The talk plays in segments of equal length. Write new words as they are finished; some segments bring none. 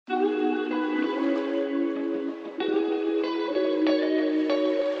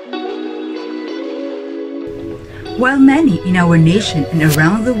While many in our nation and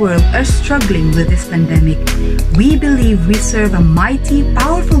around the world are struggling with this pandemic, we believe we serve a mighty,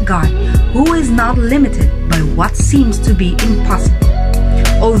 powerful God who is not limited by what seems to be impossible.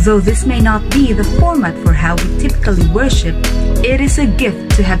 Although this may not be the format for how we typically worship, it is a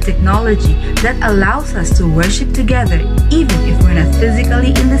gift to have technology that allows us to worship together even if we're not physically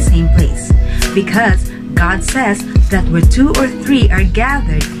in the same place. Because God says that where 2 or 3 are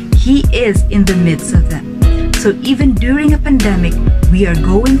gathered, He is in the midst of them. So even during a pandemic, we are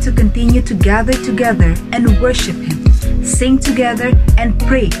going to continue to gather together and worship Him, sing together and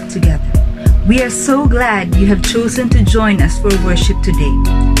pray together. We are so glad you have chosen to join us for worship today.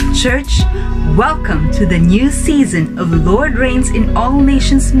 Church, welcome to the new season of Lord Reigns in All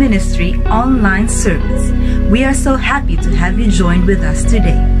Nations Ministry online service. We are so happy to have you join with us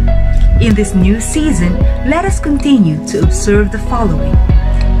today. In this new season, let us continue to observe the following.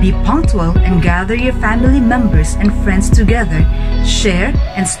 Be punctual and gather your family members and friends together, share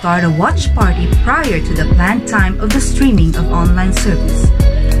and start a watch party prior to the planned time of the streaming of online service.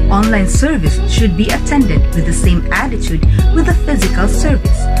 Online service should be attended with the same attitude with the physical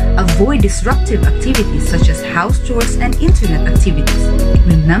service. Avoid disruptive activities such as house chores and internet activities.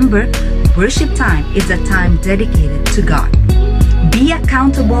 Remember, worship time is a time dedicated to God. Be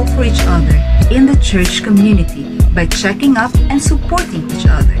accountable for each other in the church community by checking up and supporting each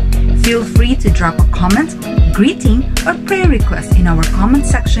other. Feel free to drop a comment, greeting, or prayer request in our comment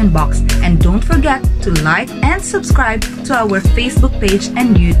section box, and don't forget to like and subscribe to our Facebook page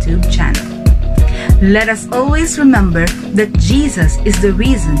and YouTube channel. Let us always remember that Jesus is the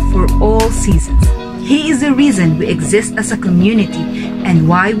reason for all seasons. He is the reason we exist as a community and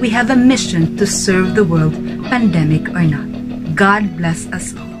why we have a mission to serve the world, pandemic or not. God bless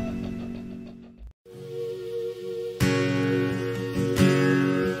us all.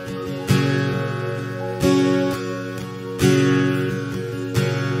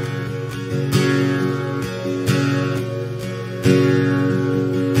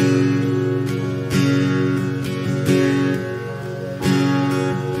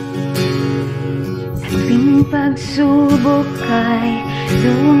 Pagsubok ay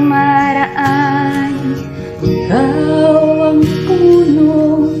dumaraan, ikaw ang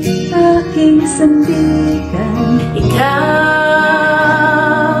punong aking sandigan.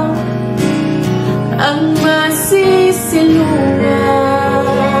 Ikaw ang masisilungan.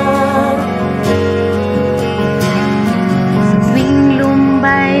 Sa tuwing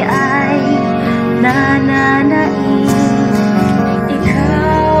lumbay ay nananait,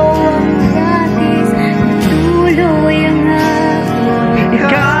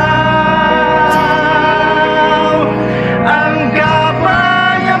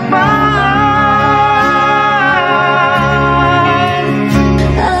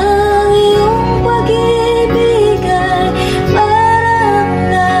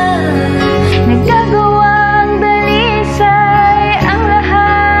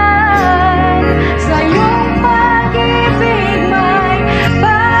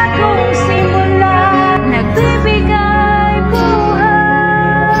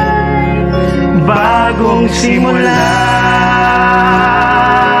 bagong simula,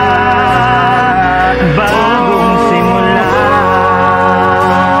 bagong simula.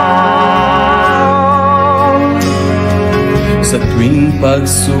 Sa tuwing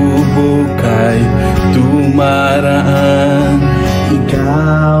pagsubok ay dumaraan,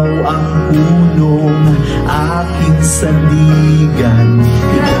 ikaw ang punong aking sandigan.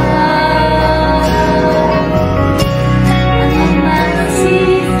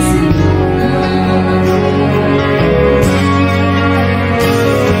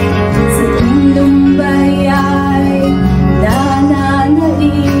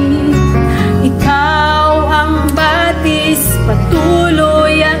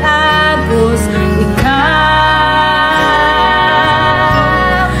 Patuloy ang agos, ikaw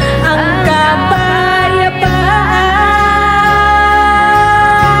ang kapayapaan.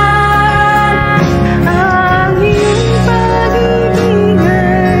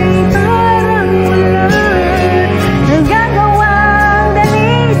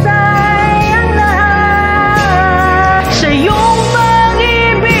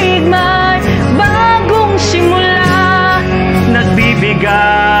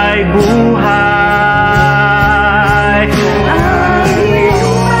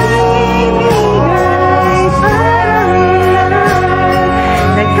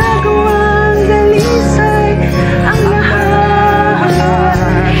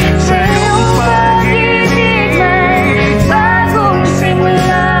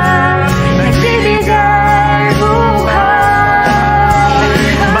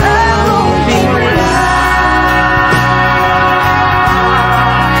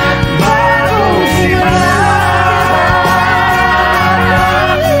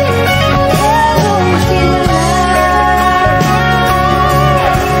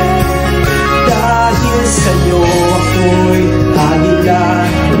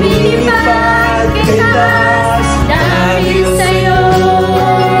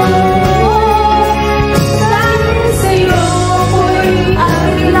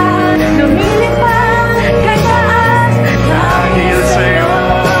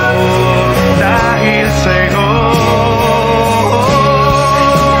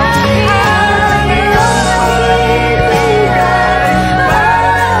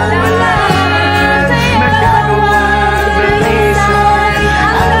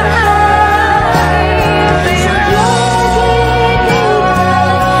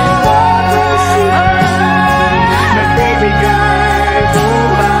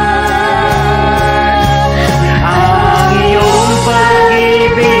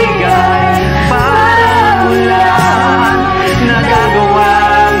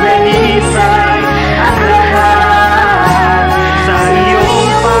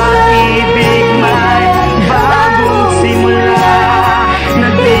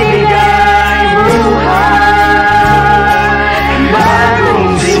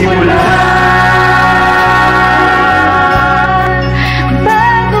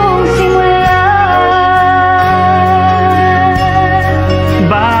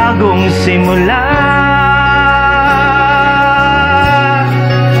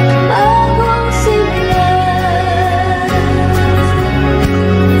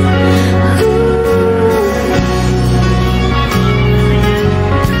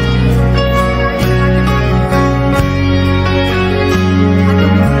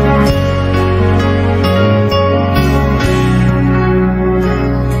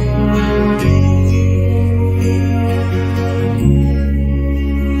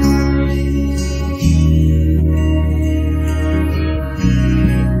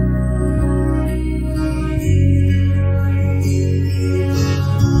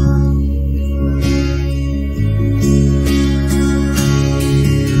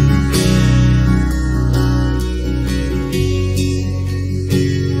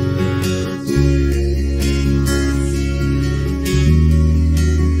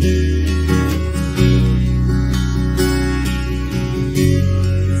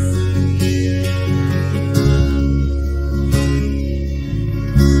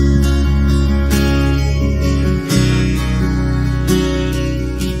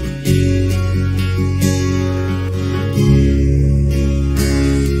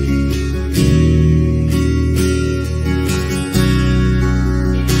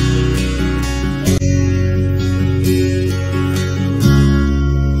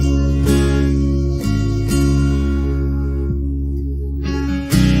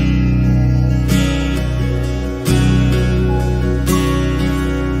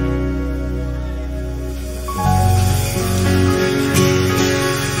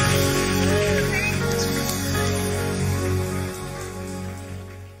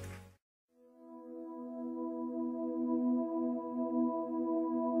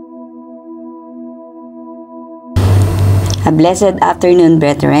 A blessed afternoon,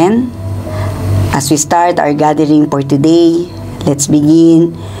 brethren. As we start our gathering for today, let's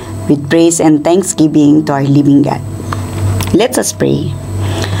begin with praise and thanksgiving to our living God. Let us pray.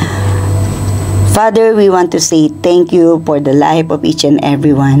 Father, we want to say thank you for the life of each and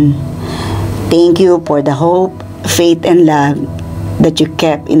everyone. Thank you for the hope, faith, and love that you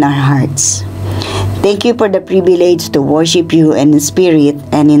kept in our hearts. Thank you for the privilege to worship you in spirit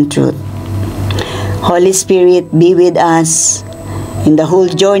and in truth. Holy Spirit, be with us in the whole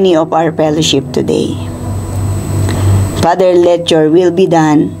journey of our fellowship today. Father, let your will be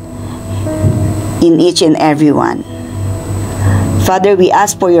done in each and every one. Father, we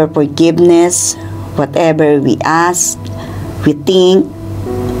ask for your forgiveness, whatever we ask, we think,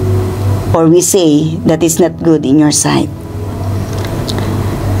 or we say that is not good in your sight.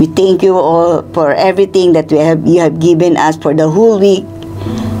 We thank you all for everything that you have given us for the whole week,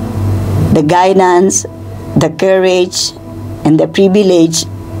 the guidance, the courage, and the privilege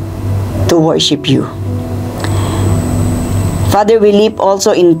to worship you. Father, we lift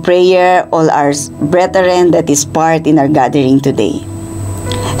also in prayer all our brethren that is part in our gathering today,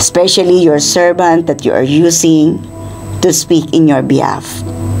 especially your servant that you are using to speak in your behalf.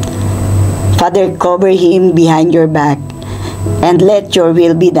 Father, cover him behind your back and let your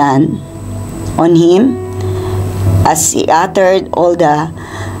will be done on him as he uttered all the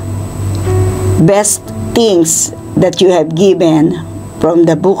best things that you have given from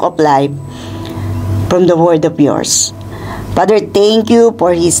the book of life, from the word of yours. Father, thank you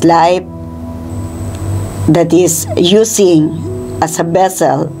for his life that is using as a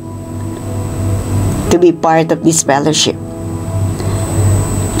vessel to be part of this fellowship.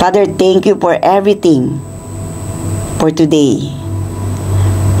 Father, thank you for everything for today.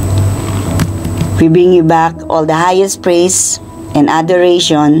 We bring you back all the highest praise and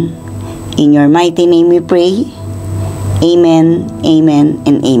adoration. In your mighty name we pray. Amen, amen,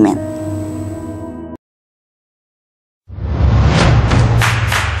 and amen.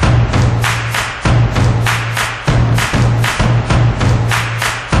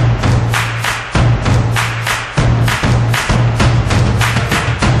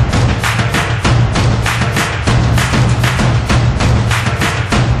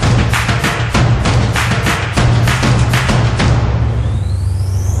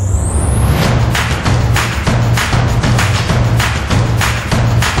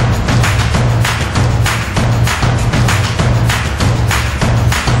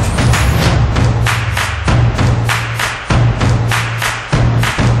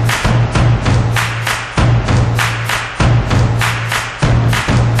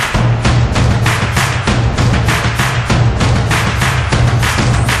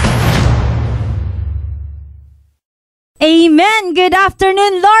 Amen. Good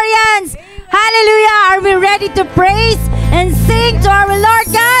afternoon, Loreans. Hallelujah. Are we ready to praise and sing to our Lord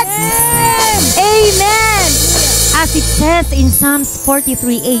God? Amen. As it says in Psalms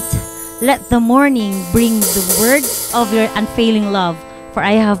 43:8, let the morning bring the word of your unfailing love, for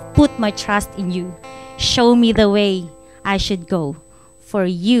I have put my trust in you. Show me the way I should go, for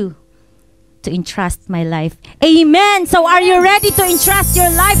you to entrust my life. Amen. So are you ready to entrust your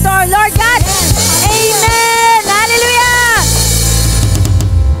life to our Lord God? Amen. Hallelujah.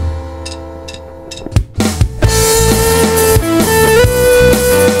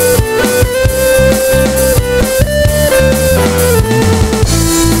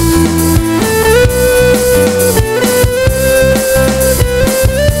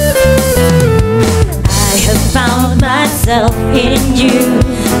 I have found myself in you,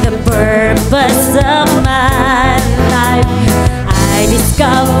 the purpose of my life. I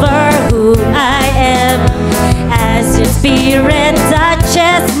discover who I am as your spirit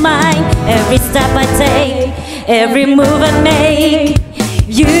touches mine. Every step I take, every move I make,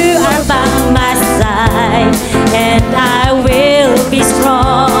 you are by my side, and I will be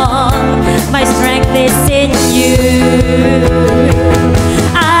strong. My strength is in you.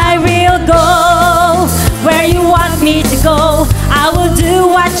 I will go where you want me to go. I will do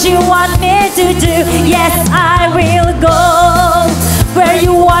what you want me to do. Yes, I will go where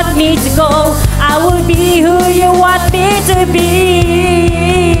you want me to go. I will be who you want me to be.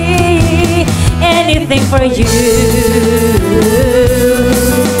 Anything for you.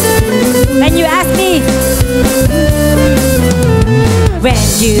 When you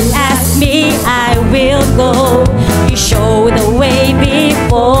ask me, I will go. You show the way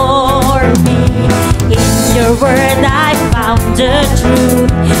before me. In your word I found the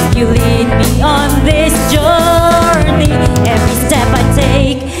truth. You lead me on this journey. Every step I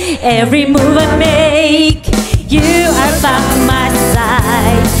take, every move I make, you are by my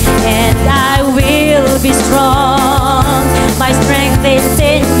side, and I will be strong.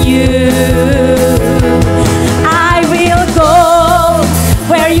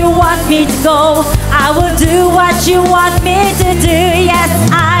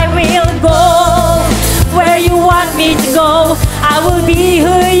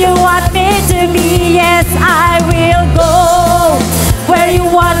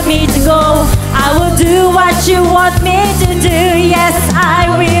 what you want me to do. Yes, I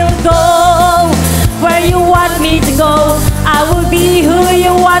will go where you want me to go. I will be who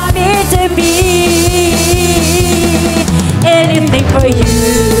you want me to be. Anything for you.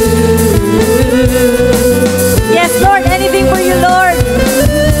 Yes, Lord, anything for you, Lord.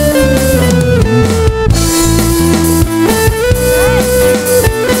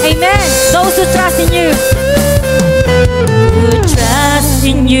 Amen. Those who trust in you. Who trust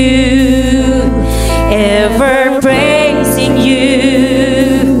in you, ever praising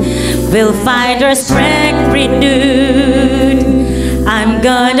you, will find our strength renewed. I'm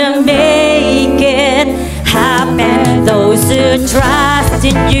gonna make it happen. Those who trust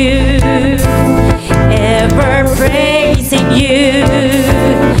in you, ever praising you,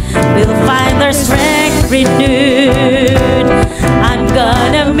 will find their strength renewed. I'm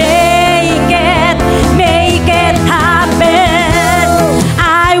gonna make it happen.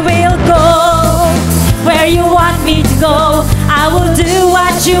 I will go where you want me to go. I will do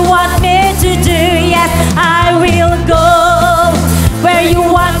what you want me to do. Yes, I will go where you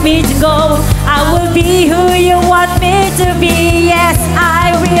want me to go. I will be who you want me to be. Yes,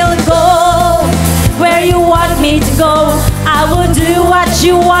 I will go where you want me to go. I will do what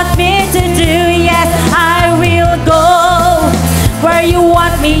you want me to do. Yes, I will go where you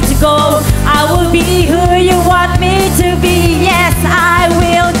want me to go. I will be who you want me to be. Yes, I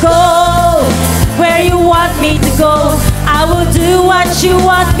will go where you want me to go. I will do what you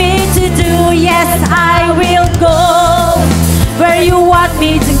want me to do. Yes, I will go where you want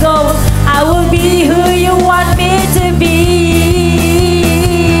me to go. I will be who you want me to be.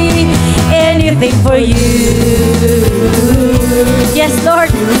 Anything for you. Yes, Lord.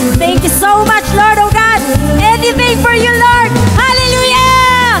 Thank you so much, Lord, oh God. Anything for you, Lord.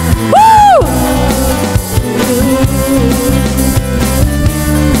 Hallelujah. Woo!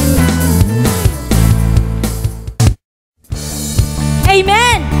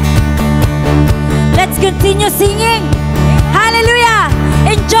 Amen. Let's continue singing. Hallelujah.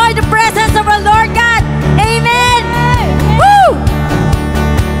 Enjoy the presence of our Lord God. Amen. Woo!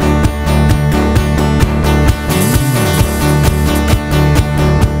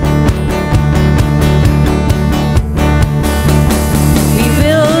 We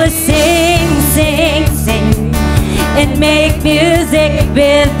will sing, sing, sing, and make music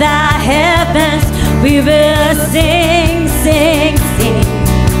with the heavens. We will sing, sing, sing.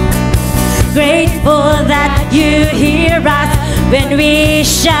 Grateful that you hear us when we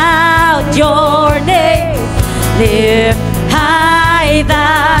shout your name. Lift high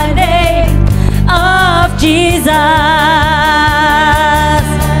the name of Jesus.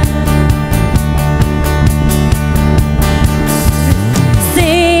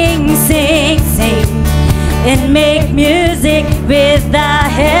 Sing, sing, sing, and make music with the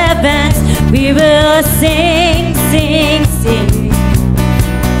heavens. We will sing, sing, sing.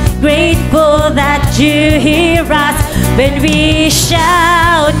 Grateful that you hear us when we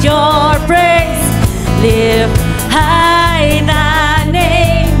shout your praise. Lift high the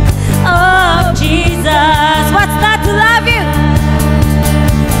name of Jesus. What's not to love you?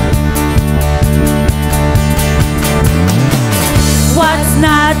 What's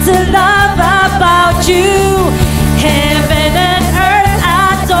not to love about you? Heaven and earth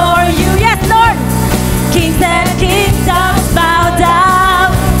adore you. Yes, Lord. Kings and kingdoms bow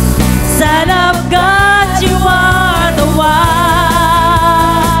down. Son of God, you are the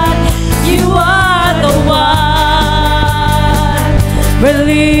one. You are the one we're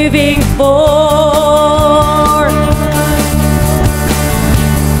living for.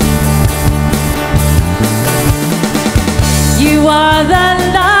 You are the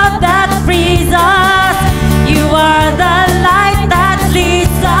love that frees us. You are the light that leads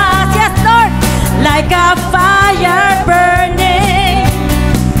us. Yes, Lord, like a fire burning.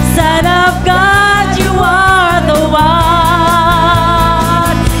 Son of God, you are the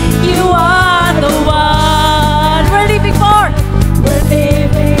one. You are the one we're living for. We're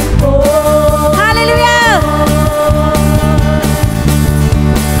living for. Hallelujah.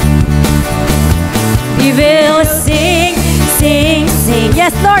 We will sing, sing, sing.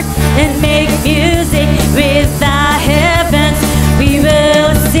 Yes, Lord, and make music with the heavens. We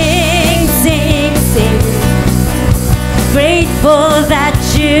will sing, sing, sing. Grateful that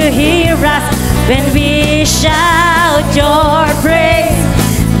you hear us when we shout your praise.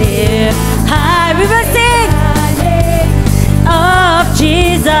 Lift high, we will sing of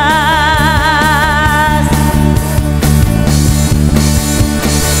Jesus.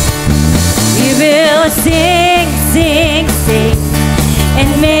 We will sing, sing, sing, and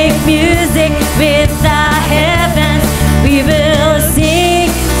make music with the heavens. We will sing,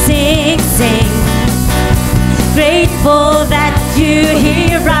 sing, sing.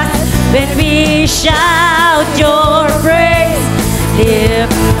 shout your praise.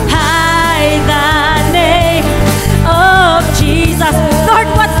 Lift high the name of Jesus. Lord,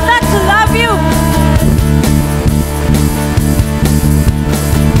 what's not to love you?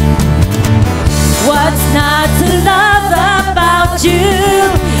 What's not to love about you?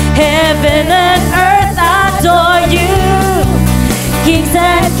 Heaven and earth adore you. Kings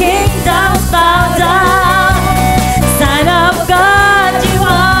and kingdoms bow down. Son of God, you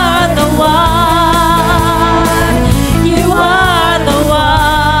are the one. You are the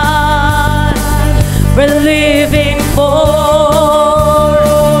one we're living for.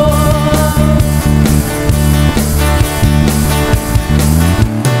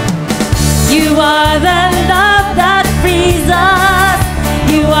 You are the love that frees us.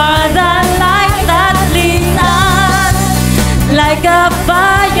 You are the light that leads us. Like a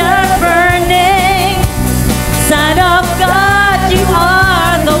fire burning, Son of God, you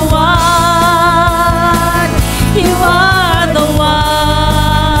are the one. You are the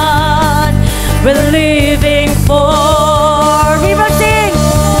one we're living for. We will sing.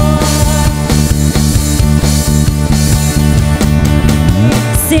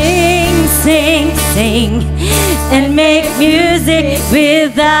 Sing, sing, sing, and make music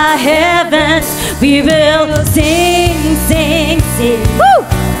with the heavens. We will sing, sing, sing. Woo!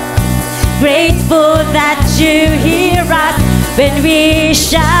 Grateful that you hear us when we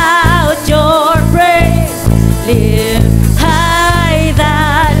shout your praise. Lift high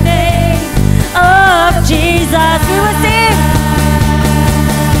the name of Jesus. We will sing.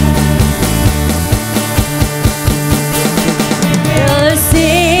 We'll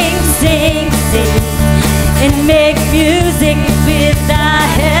sing, sing, sing, and make music with the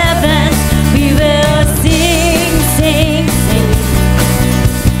heavens. We will sing, sing, sing.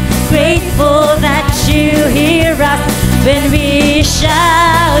 Grateful that you hear us when we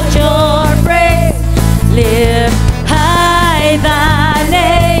shout your praise. Lift high the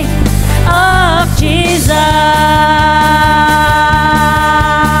name of Jesus.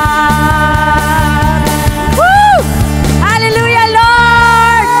 Woo! Hallelujah,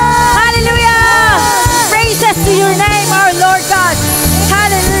 Lord! Hallelujah! Praises to your name, our Lord God.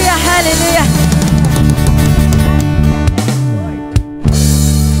 Hallelujah, hallelujah.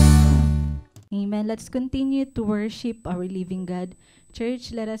 Amen. Let's continue to worship our living God.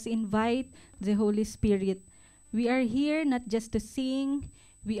 Church, let us invite the Holy Spirit. We are here not just to sing,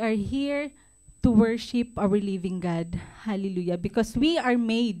 we are here to worship our living God. Hallelujah. Because we are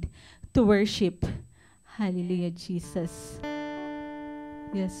made to worship. Hallelujah, Jesus.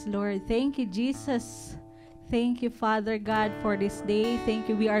 Yes, Lord. Thank you, Jesus. Thank you, Father God, for this day. Thank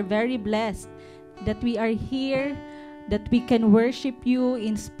you. We are very blessed that we are here, that we can worship you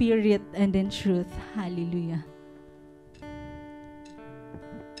in spirit and in truth. Hallelujah.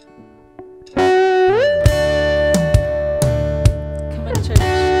 Come on, church.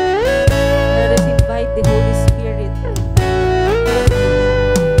 Let us invite the Holy Spirit.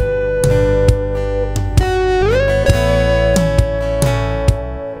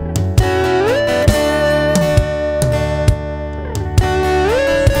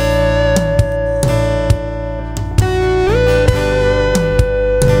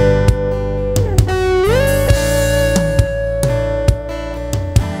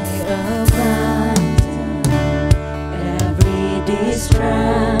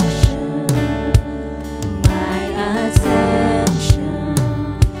 Distraction, my attention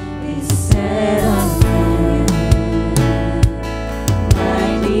is set on you. My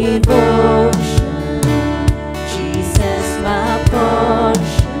devotion, Jesus, my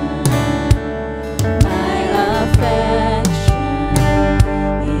portion. My affection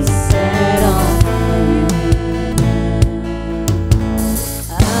is set on you.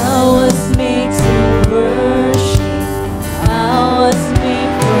 I was made to worship. I was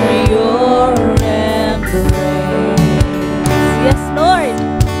made for your embrace. Yes, Lord.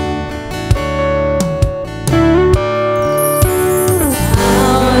 I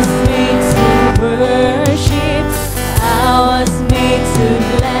was made to worship. I was made to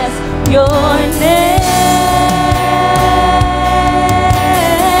bless your name.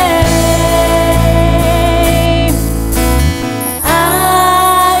 I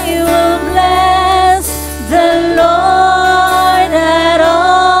will bless the Lord at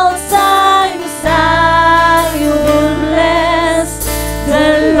all times. I will bless the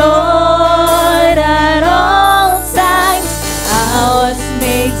Lord at all times. I was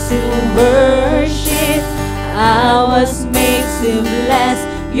made to worship. I was made to bless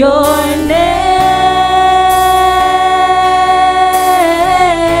your name.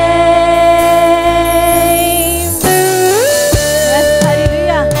 Yes,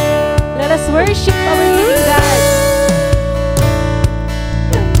 hallelujah. Let us worship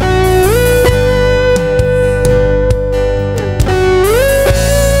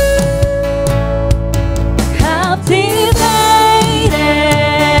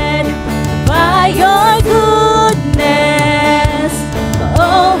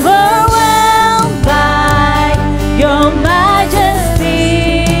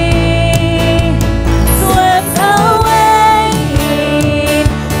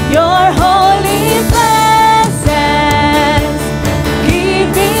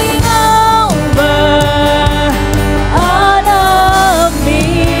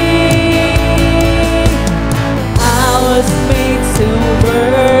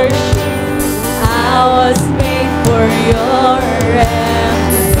was made for your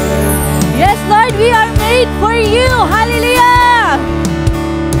embrace. Yes, Lord, we are made for you. Hallelujah.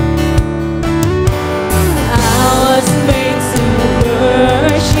 I was made to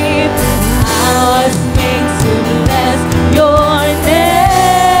worship. I was made to bless your name.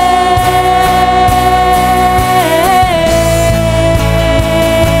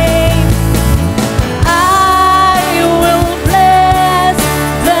 I will bless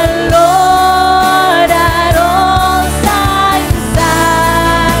the Lord at all times.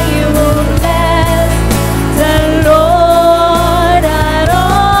 I will bless the Lord at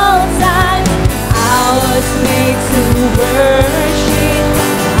all times. I was made to worship.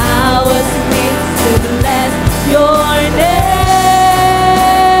 I was made to bless your name.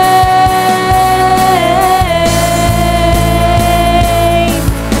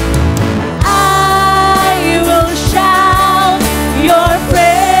 I will shout your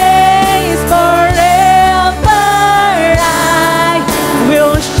praise forever. I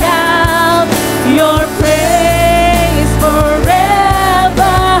will shout your praise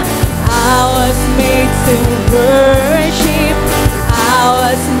forever. I was made to worship. I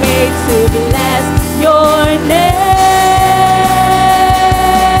was made to bless your name.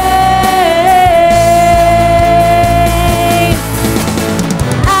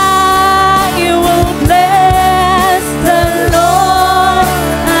 I will bless the Lord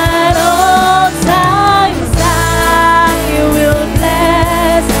at all times. I will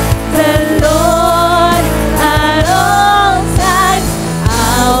bless the Lord at all times. I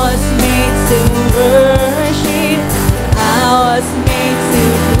was made to worship. I was made to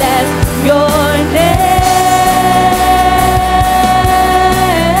bless your name.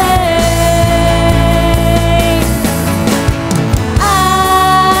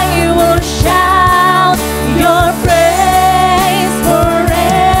 I will shout your praise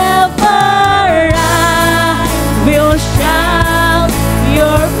forever. I will shout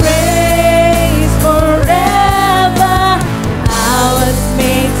your praise forever. I was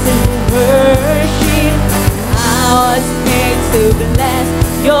made to worship. I was made to bless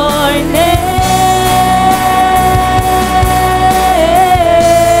your name.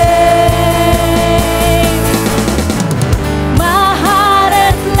 My heart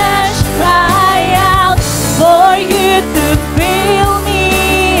and flesh cry out for you to fill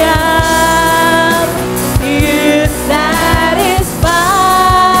me up. You satisfy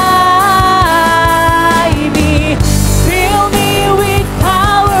me. Fill me with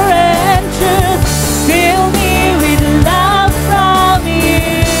power and truth. Fill me with love from you.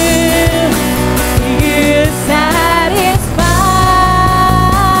 You satisfy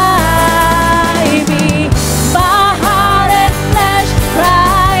me. My heart and flesh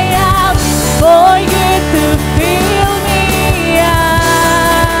cry out for you to fill me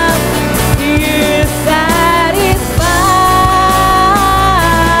up. You satisfy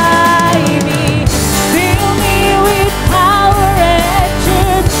me. Fill me with power and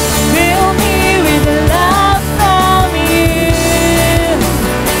truth. Fill me with love from you.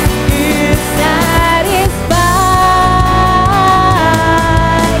 You satisfy.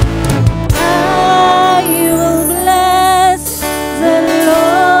 I will bless the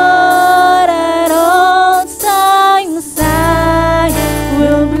Lord at all times. I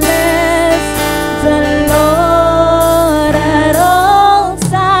will bless the Lord at all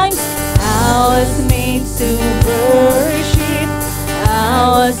times. I was made to worship. I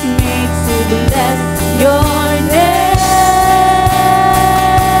was made to bless your name.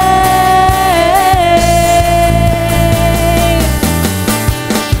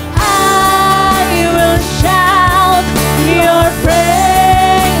 I will shout your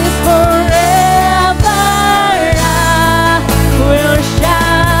praise forever. I will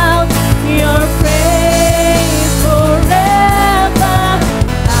shout your praise forever.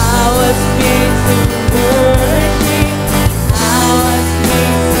 I was made to worship. I was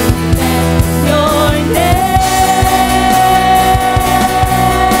made to bless your name.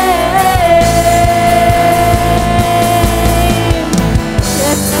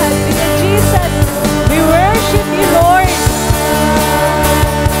 Yes, hallelujah, Jesus. We worship you, Lord.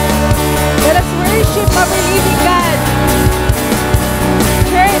 Let us worship our living God.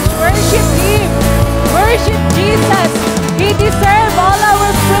 Church, worship Him. Worship Jesus. He deserves all our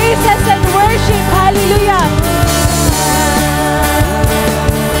praises and worship. Hallelujah.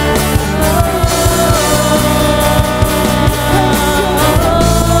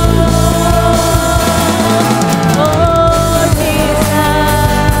 Oh, Jesus.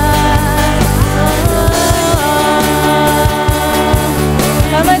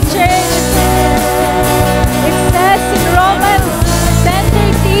 Come on, church. It says in Romans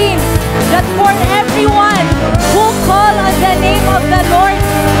 10:13 that for every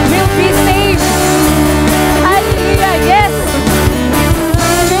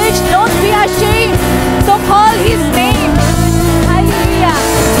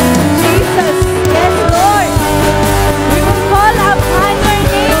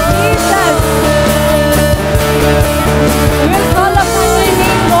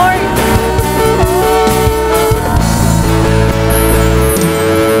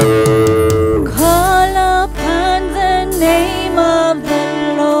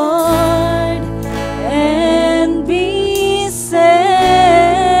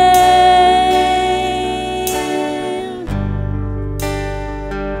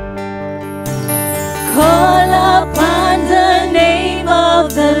Call upon the name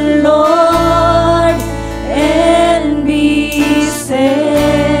of the Lord and be saved.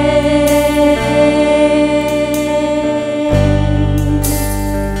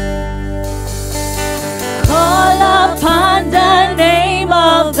 Call upon the name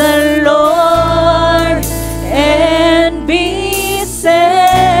of the Lord and be saved.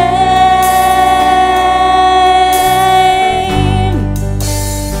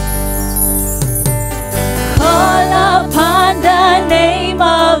 Call upon the name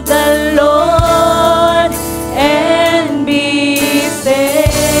of the Lord and be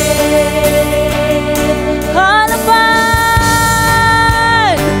saved. Call upon.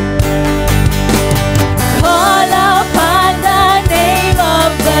 Call upon the name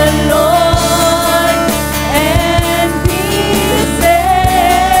of the Lord and be saved.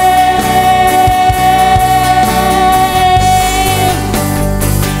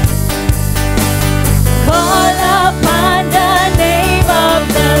 Call upon the name of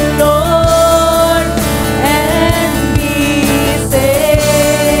the Lord and be saved.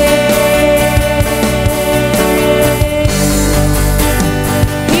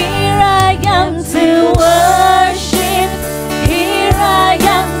 Here I am to worship. Here I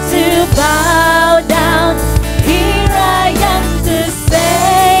am to bow down. Here I am to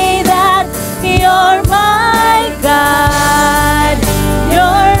say that you're my God.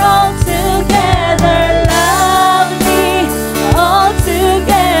 You're altogether lovely,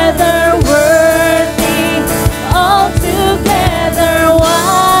 altogether worthy, altogether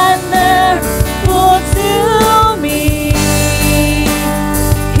wonderful to me.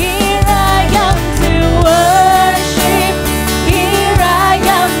 Here I am to worship. Here I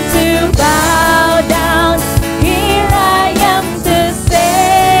am to bow down. Here I am to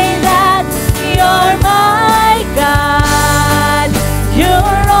say that you're my God.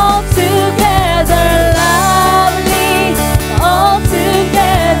 You're altogether lovely,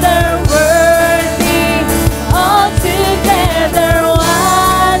 altogether worthy, altogether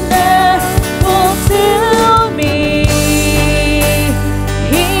wonderful to me.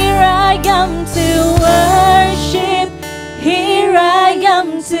 Here I am to worship. Here I am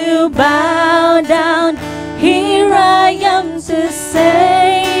to bow down. Here I am to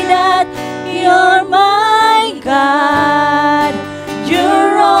say that you're my God.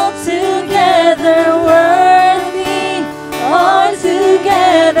 You're altogether worthy,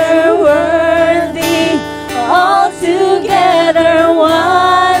 altogether worthy, altogether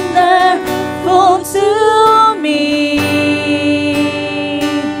wonderful to me.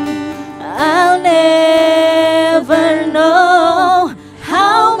 I'll never know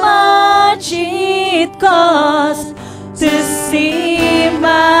how much it costs to see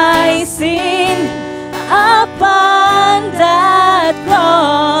my sin upon that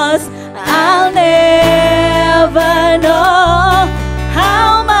cross. I'll never know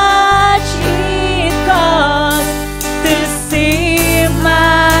how much it costs to see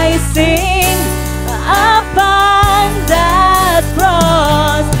my sin upon that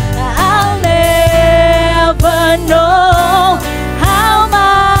cross. I'll never know how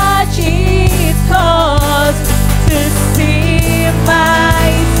much it costs to see my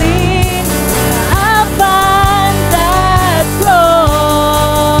sin upon that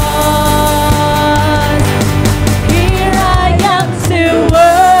cross. Here I am to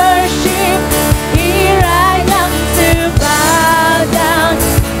worship. Here I am to bow down.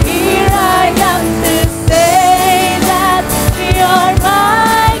 Here I am to say that you're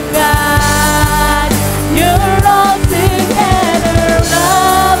my God. You're altogether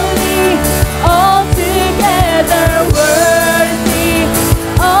lovely, altogether worthy,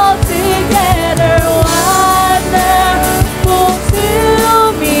 altogether wonderful to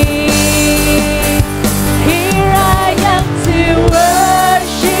me. Here I am to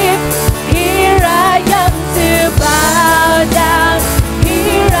worship. Here I am to bow down.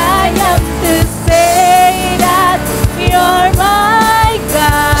 Here I am to say that you're my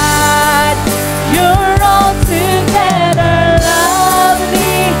God. You're altogether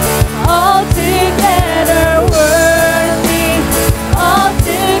lovely, altogether worthy,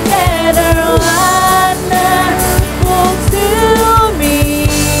 altogether wonderful to me.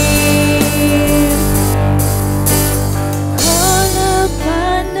 Call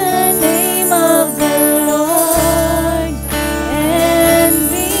upon the name of the Lord and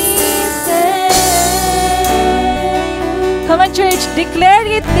be saved. Come on, church, declare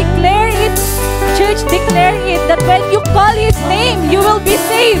it, declare it. Church, declare it that when you call His name, you will be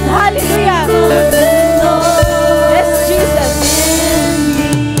saved. Hallelujah. Yes, Jesus.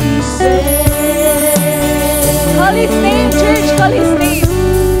 Call His name, church, call His name.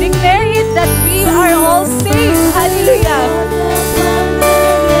 Declare it that we are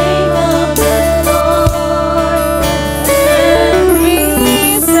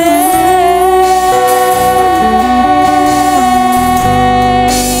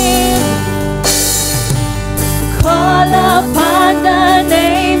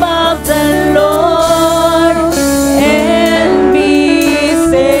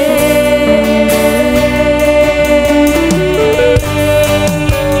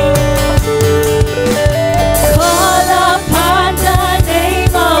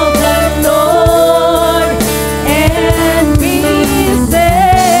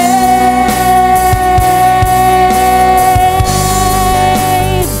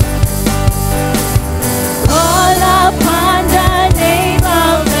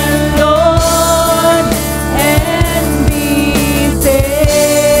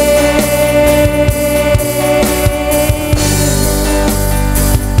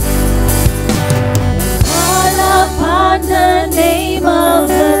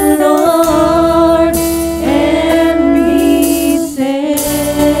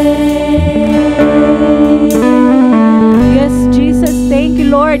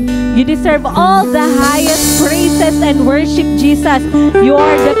Lord. You deserve all the highest praises and worship, Jesus. You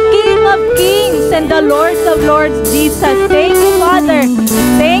are the King of kings and the Lord of lords, Jesus. Thank you, Father.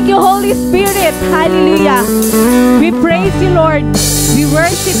 Thank you, Holy Spirit. Hallelujah. We praise you, Lord. We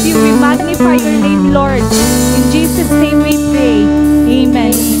worship you. We magnify your name, Lord. In Jesus' name we pray.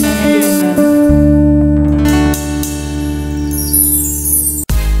 Amen. Amen.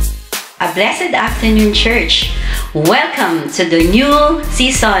 A blessed afternoon, church. Welcome to the new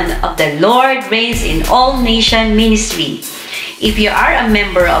season of the Lord Reigns in All Nation Ministry. If you are a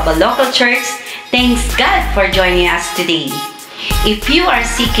member of a local church, thanks God for joining us today. If you are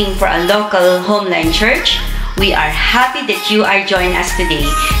seeking for a local homeland church, we are happy that you are joining us today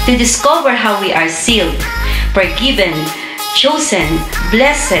to discover how we are sealed, forgiven, chosen,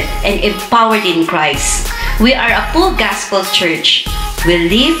 blessed, and empowered in Christ. We are a full gospel church. We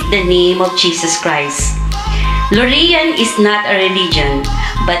live the name of Jesus Christ. LOREAN is not a religion,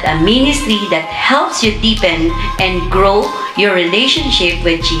 but a ministry that helps you deepen and grow your relationship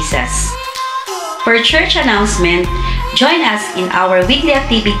with Jesus. For church announcement, join us in our weekly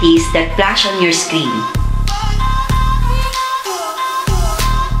activities that flash on your screen.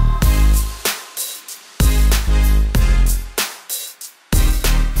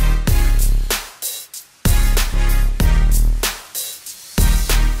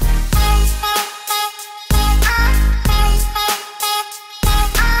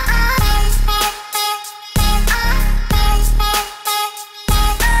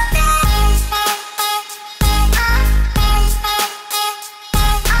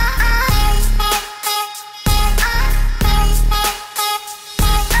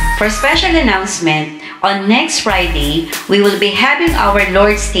 For special announcement, on next Friday, we will be having our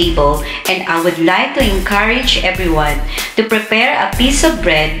Lord's table, and I would like to encourage everyone to prepare a piece of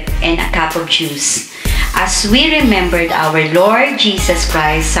bread and a cup of juice as we remembered our Lord Jesus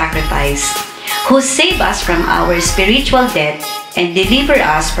Christ's sacrifice, who saved us from our spiritual death and delivered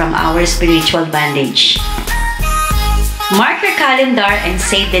us from our spiritual bondage. Mark your calendar and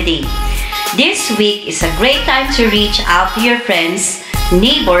save the date. This week is a great time to reach out to your friends,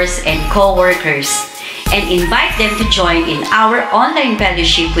 neighbors, and co-workers, and invite them to join in our online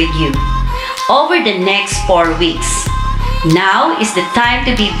fellowship with you over the next 4 weeks. Now is the time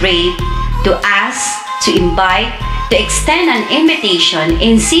to be brave, to ask, to invite, to extend an invitation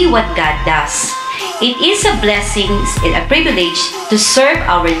and see what God does. It is a blessing and a privilege to serve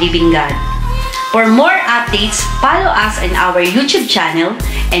our living God. For more updates, follow us on our YouTube channel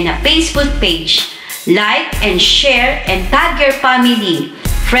and a Facebook page. Like and share and tag your family,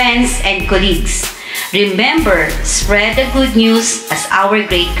 friends, and colleagues. Remember, spread the good news as our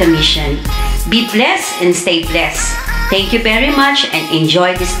Great Commission. Be blessed and stay blessed. Thank you very much and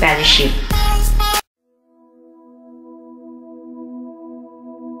enjoy this fellowship.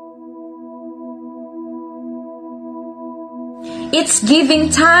 It's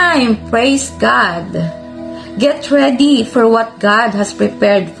giving time, praise God. Get ready for what God has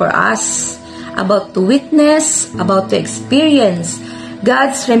prepared for us. About to witness, about to experience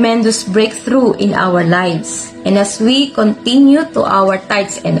God's tremendous breakthrough in our lives. And as we continue to our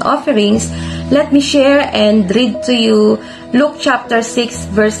tithes and offerings, let me share and read to you Luke chapter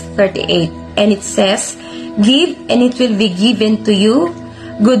 6 verse 38. And it says, "Give and it will be given to you.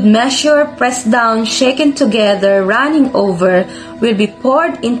 Good measure, pressed down, shaken together, running over, will be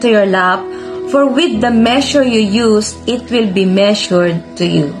poured into your lap. For with the measure you use, it will be measured to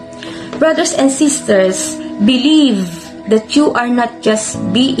you." Brothers and sisters, believe that you are not just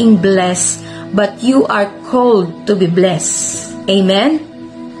being blessed, but you are called to be blessed. Amen?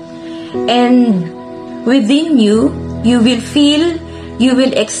 And within you, you will feel, you will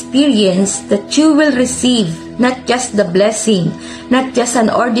experience that you will receive not just the blessing, not just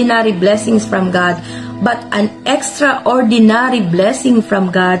an ordinary blessings from God, but an extraordinary blessing from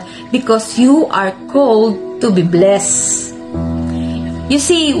God because you are called to be blessed. You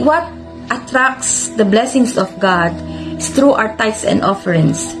see, what attracts the blessings of God is through our tithes and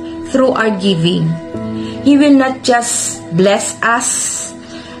offerings, through our giving. He will not just bless us,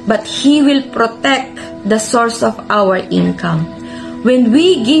 but He will protect the source of our income. When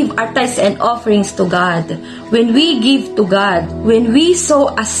we give our tithes and offerings to God, when we give to God, when we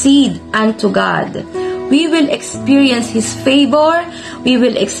sow a seed unto God, we will experience His favor, we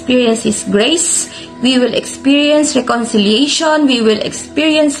will experience His grace, we will experience reconciliation, we will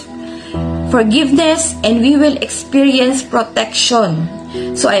experience forgiveness, and we will experience protection.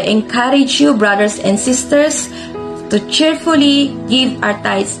 So I encourage you, brothers and sisters, to cheerfully give our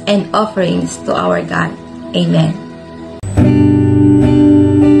tithes and offerings to our God. Amen.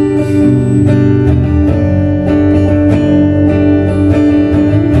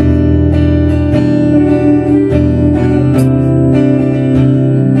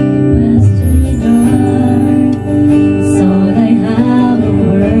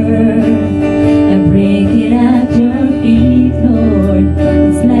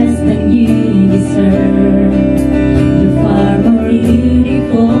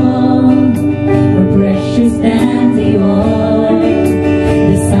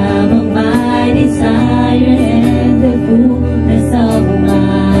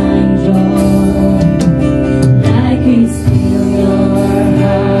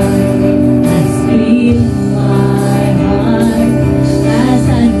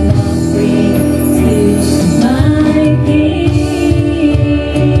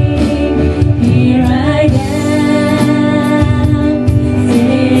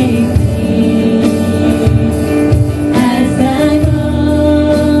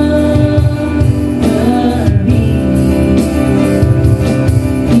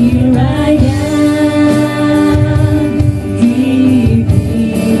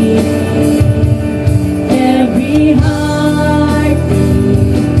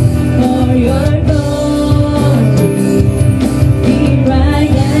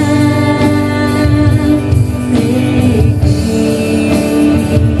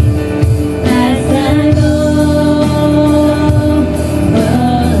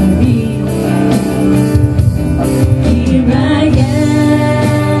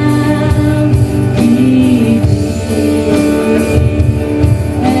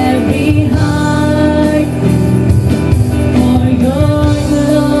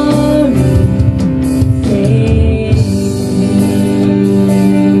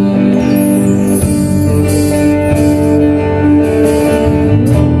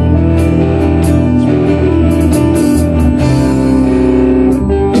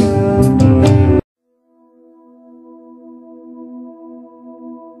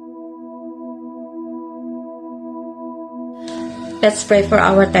 Let's pray for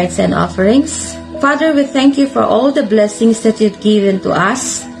our tithes and offerings. Father, we thank you for all the blessings that you've given to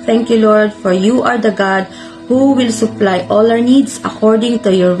us. Thank you, Lord, for you are the God who will supply all our needs according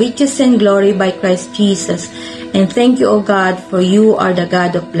to your riches and glory by Christ Jesus. And thank you, O God, for you are the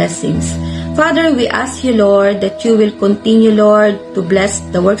God of blessings. Father, we ask you, Lord, that you will continue, Lord, to bless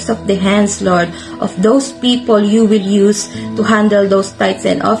the works of the hands, Lord, of those people you will use to handle those tithes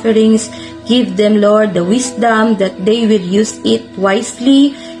and offerings. Give them, Lord, the wisdom that they will use it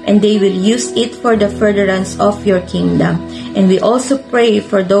wisely and they will use it for the furtherance of your kingdom. And we also pray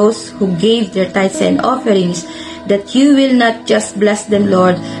for those who gave their tithes and offerings, that you will not just bless them,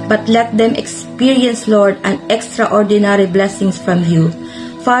 Lord, but let them experience, Lord, an extraordinary blessings from you.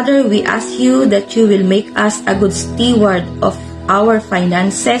 Father, we ask you that you will make us a good steward of our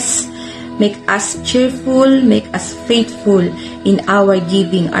finances. Make us cheerful, make us faithful in our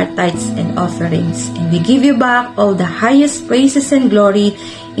giving our tithes and offerings. And we give you back all the highest praises and glory.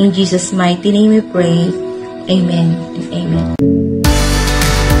 In Jesus' mighty name we pray. Amen and amen.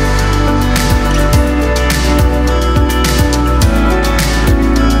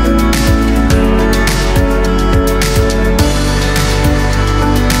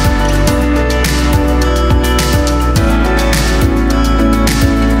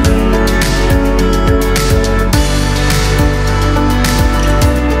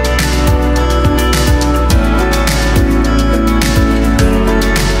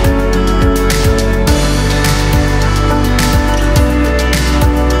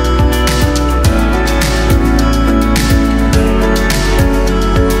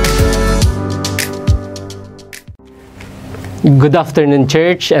 Good afternoon,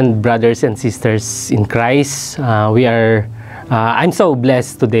 church and brothers and sisters in Christ. I'm so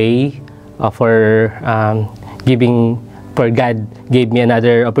blessed today for God gave me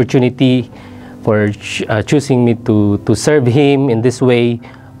another opportunity for choosing me to serve Him in this way,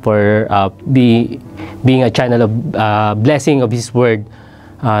 for being a channel of blessing of His Word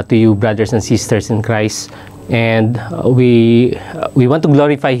to you, brothers and sisters in Christ. And we want to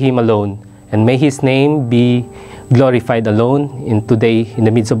glorify Him alone, and may His name be glorified alone today in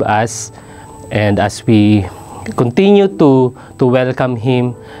the midst of us. And as we continue to welcome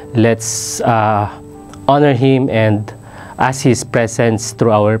Him, let's honor Him and ask His presence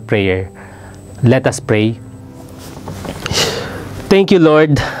through our prayer. Let us pray. Thank you,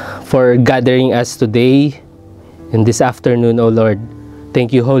 Lord, for gathering us today in this afternoon, O Lord.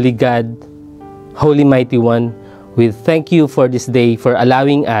 Thank you, Holy God, Holy Mighty One. We thank you for this day, for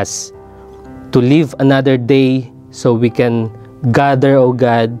allowing us to live another day so we can gather, O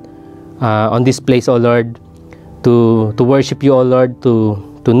God, on this place, O Lord, to worship you, O Lord, to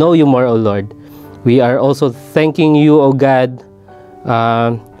know you more, O Lord. We are also thanking you, O God,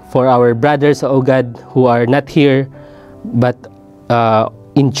 for our brothers, O God, who are not here, but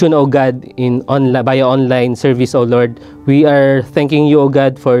in tune, O God, via online service, O Lord. We are thanking you, O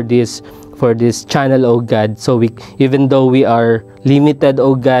God, for this channel, O God. So even though we are limited,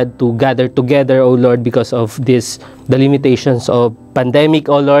 O God, to gather together, O Lord, because of the limitations of pandemic,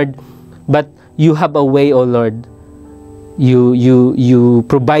 O Lord, but you have a way, O Lord. You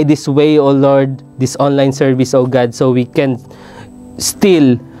provide this way, O Lord, this online service, O God, so we can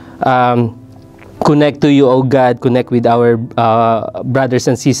still connect to you, O God, connect with our brothers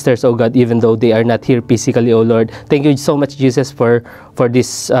and sisters, O God, even though they are not here physically, O Lord. Thank you so much, Jesus, for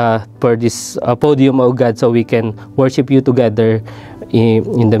this podium, O God, so we can worship you together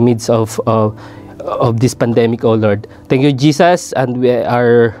in the midst of this pandemic, O Lord. Thank you, Jesus, and we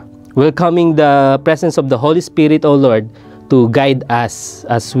are welcoming the presence of the Holy Spirit, O Lord, to guide us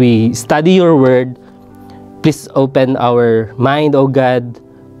as we study your word. Please open our mind, O God.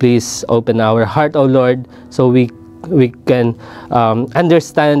 Please open our heart, O Lord, so we can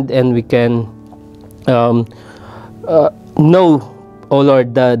understand and we can know, O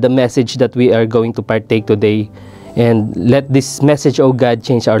Lord, the message that we are going to partake today. And let this message, O God,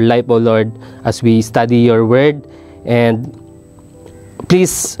 change our life, O Lord, as we study your word. And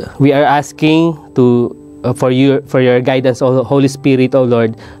please, we are asking for your guidance, O Holy Spirit, O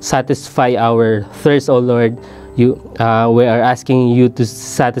Lord. Satisfy our thirst, O Lord. We are asking you to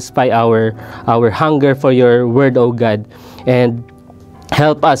satisfy our hunger for your word, O God, and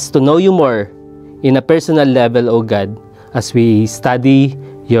help us to know you more in a personal level, O God, as we study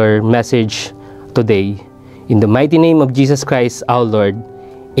your message today. In the mighty name of Jesus Christ, our Lord.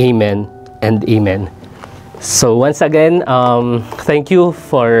 Amen and amen. So once again, thank you,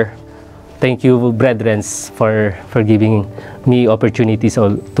 brethren, for giving me opportunities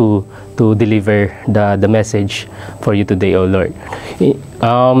to deliver the message for you today, O Lord.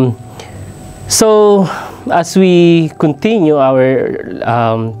 So as we continue our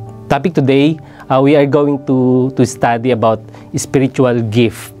topic today, we are going to study about spiritual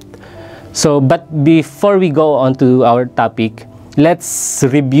gift. So, but before we go on to our topic, let's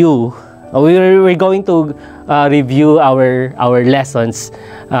review. We're going to review our lessons.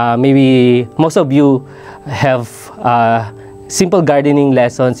 Maybe most of you have simple gardening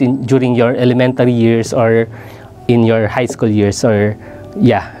lessons during your elementary years or in your high school years, or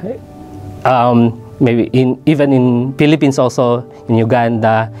yeah, maybe even in Philippines, also in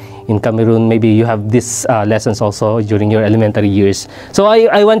Uganda, in Cameroon, maybe you have these lessons also during your elementary years. So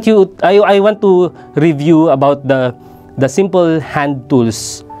I want to review about the simple hand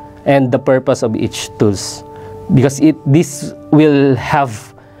tools and the purpose of each tools, because this will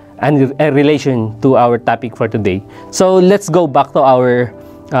have a relation to our topic for today. So let's go back to our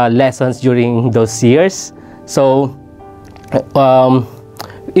lessons during those years. So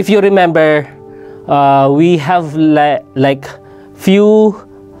if you remember, we have like few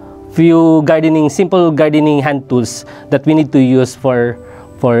simple gardening hand tools that we need to use for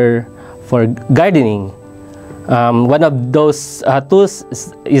gardening. One of those tools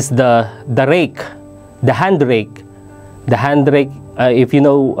is the rake, the hand rake. The hand rake, if you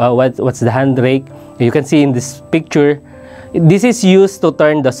know what's the hand rake, you can see in this picture. This is used to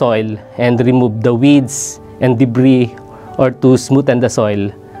turn the soil and remove the weeds and debris, or to smoothen the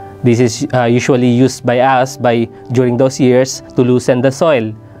soil. This is usually used by us during those years to loosen the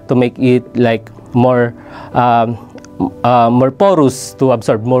soil, to make it like more porous, to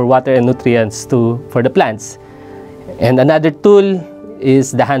absorb more water and nutrients for the plants. And another tool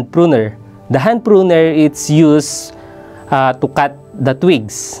is the hand pruner. The hand pruner, it's used to cut the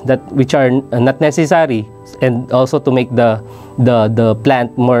twigs which are not necessary, and also to make the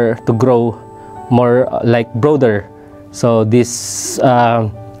plant to grow more like broader. So this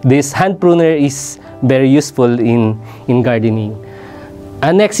hand pruner is very useful in gardening.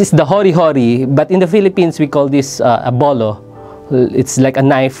 Next is the hori-hori, but in the Philippines we call this a bolo. It's like a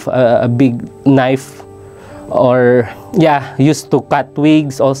knife, a big knife, or yeah, used to cut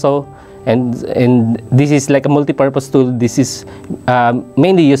twigs also. And this is like a multi-purpose tool. This is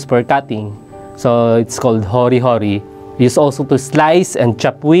mainly used for cutting. So it's called hori-hori. Used also to slice and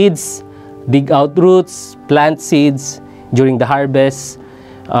chop weeds, dig out roots, plant seeds during the harvest.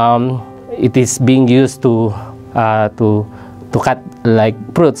 It is being used to cut like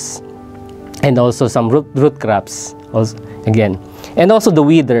fruits, and also some root crops also, again. And also the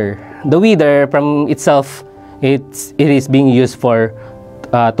weeder. The weeder from itself, it is being used to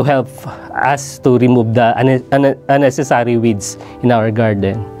help us to remove the unnecessary weeds in our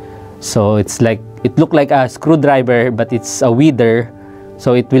garden. So it's like, it look like a screwdriver, but it's a weeder.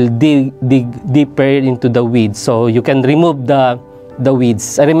 So it will dig deeper into the weeds, so you can remove the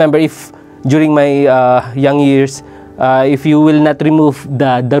weeds. I remember, if during my young years, if you will not remove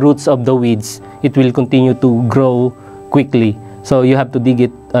the roots of the weeds, it will continue to grow quickly. So you have to dig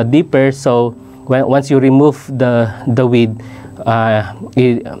it deeper. So once you remove the weed,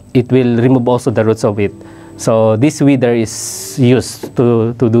 it will remove also the roots of it. So this weeder is used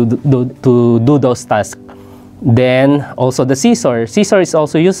to do those tasks. Then also the scissor. Scissor is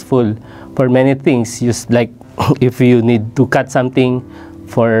also useful for many things. Used like if you need to cut something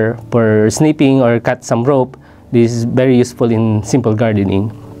for snipping, or cut some rope, this is very useful in simple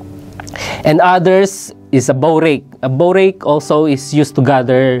gardening. And others is a bow rake. A bow rake also is used to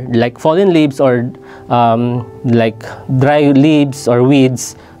gather like fallen leaves, or like dry leaves or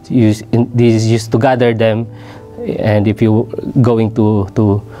weeds. This is used to gather them, and if you going to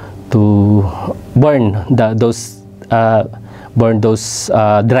burn those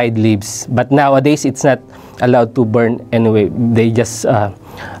dried leaves. But nowadays it's not allowed to burn anyway. They just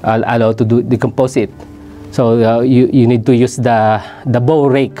allowed to decompose it. So you need to use the bow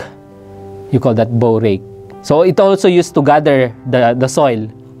rake. You call that bow rake. So it also used to gather the soil.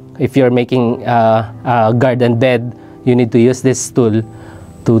 If you're making a garden bed, you need to use this tool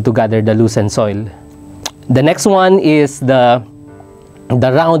to gather the loosened soil. The next one is the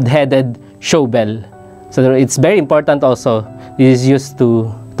round-headed shovel. So it's very important also. It is used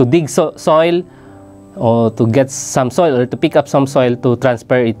to dig soil, or to get some soil, or to pick up some soil to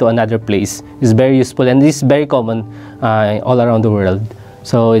transfer it to another place. It's very useful, and this is very common all around the world.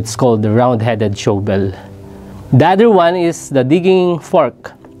 So it's called the round-headed shovel. The other one is the digging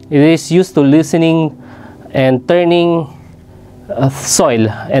fork. It is used to loosening and turning soil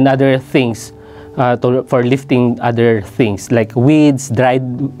and other things, for lifting other things like weeds, dried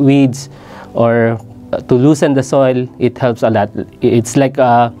weeds, or to loosen the soil. It helps a lot. It's like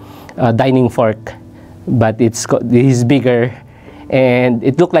a dining fork, but this is bigger, and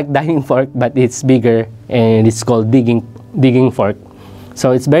it looked like dining fork, but it's bigger, and it's called digging fork.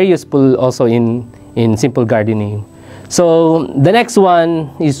 So it's very useful also in simple gardening. So the next one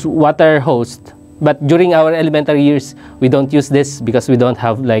is water hose. But during our elementary years, we don't use this because we don't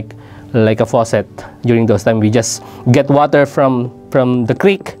have like a faucet during those times. We just get water from the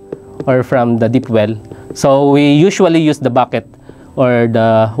creek or from the deep well. So we usually use the bucket or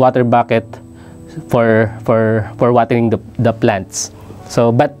the water bucket for watering the plants.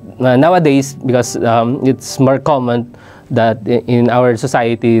 So but nowadays, because it's more common that in our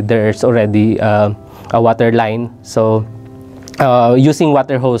society there's already a water line, so using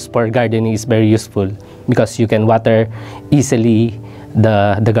water hose for gardening is very useful because you can water easily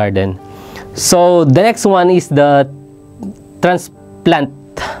the garden. So the next one is the transplant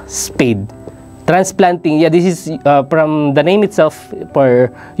spade. Transplanting, yeah, this is from the name itself,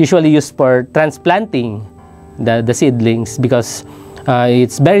 usually used for transplanting the seedlings, because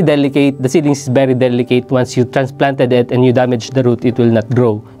it's very delicate. The seedlings is very delicate. Once you transplanted it and you damage the root, it will not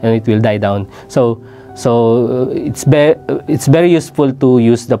grow and it will die down. So it's very useful to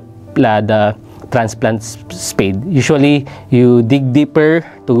use the transplant spade. Usually you dig deeper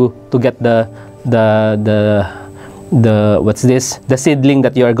to get the seedling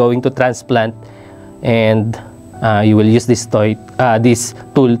that you are going to transplant, and you will use this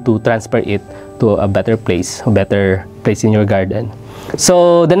tool to transfer it to a better place in your garden.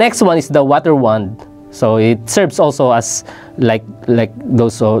 So the next one is the water wand. So it serves also as like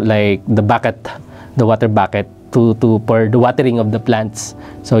the bucket, the water bucket for the watering of the plants.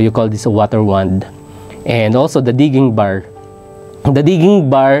 So you call this a water wand. And also the digging bar. The digging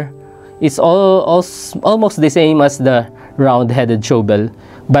bar is almost the same as the round-headed shovel,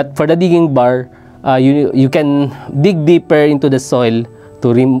 but for the digging bar, you can dig deeper into the soil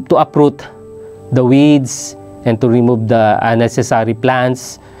to uproot the weeds and to remove the unnecessary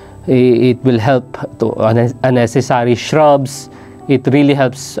plants. It will help to unnecessary shrubs. It really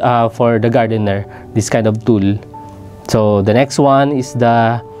helps for the gardener, this kind of tool. So the next one is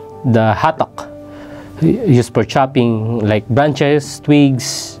the hattock, used for chopping like branches,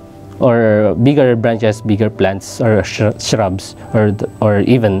 twigs, or bigger branches, bigger plants, or shrubs, or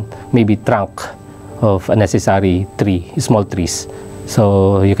even maybe trunk of unnecessary small trees.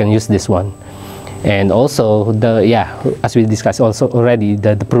 So you can use this one. And also as we discussed also already,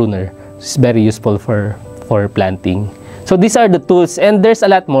 the pruner is very useful for planting. So these are the tools, and there's a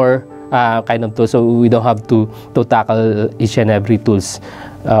lot more kind of tools, so we don't have to tackle each and every tools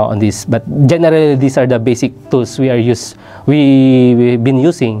on this. But generally, these are the basic tools we've been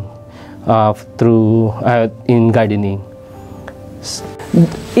using in gardening.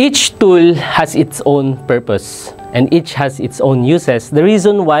 Each tool has its own purpose, and each has its own uses. The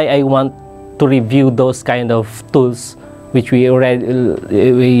reason why I want to review those kind of tools, which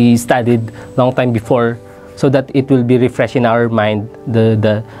we studied long time before, so that it will be refreshed in our mind,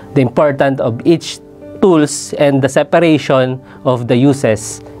 the importance of each tools and the separation of the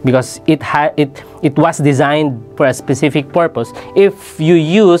uses, because it was designed for a specific purpose. If you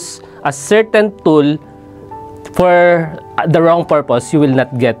use a certain tool for the wrong purpose, you will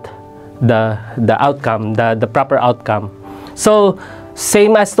not get the outcome, the proper outcome. So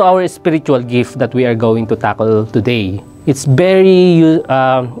same as to our spiritual gift that we are going to tackle today, it's very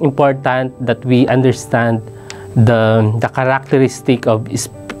important that we understand the characteristic of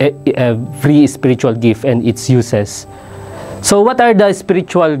every spiritual gift and its uses. So what are the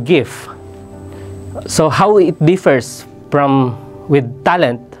spiritual gifts? So how it differs with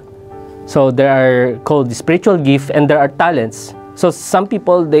talent? So there are called spiritual gift and there are talents. So some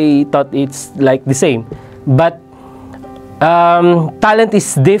people, they thought it's like the same, but talent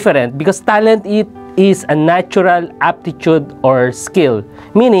is different, because talent is a natural aptitude or skill.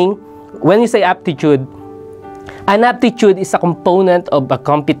 Meaning, when you say aptitude, an aptitude is a component of a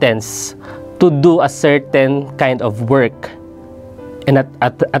competence to do a certain kind of work and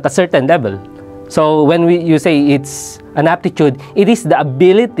at a certain level. So when you say it's an aptitude, it is the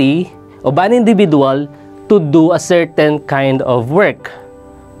ability of an individual to do a certain kind of work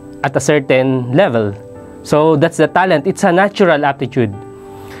at a certain level. So that's the talent. It's a natural aptitude.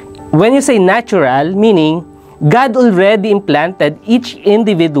 When you say natural, meaning God already implanted each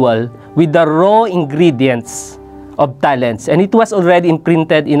individual with the raw ingredients of talents, and it was already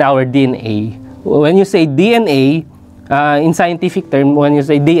imprinted in our DNA. When you say DNA, in scientific term, when you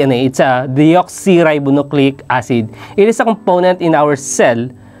say DNA, it's a deoxyribonucleic acid. It is a component in our cell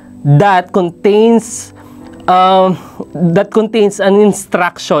that contains an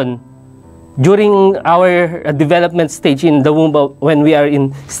instruction during our development stage in the womb when we are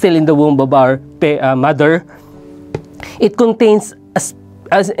still in the womb of our mother. It contains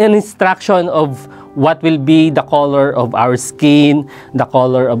as an instruction of what will be the color of our skin, the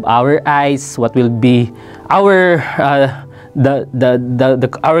color of our eyes, what will be our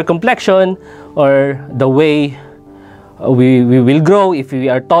our complexion, or the way we will grow, if we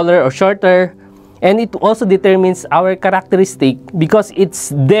are taller or shorter. And it also determines our characteristic because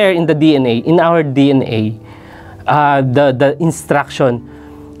it's there in the DNA, in our DNA, the instruction.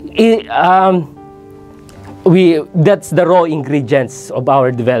 That's the raw ingredients of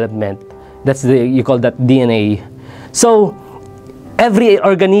our development. You call that DNA. So every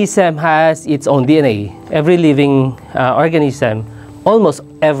organism has its own DNA. Every living organism, almost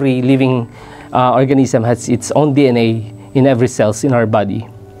every living organism has its own DNA in every cells in our body.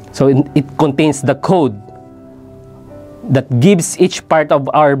 So it contains the code that gives each part of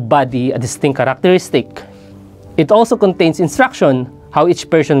our body a distinct characteristic. It also contains instruction how each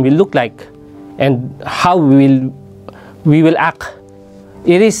person will look like and how we will act.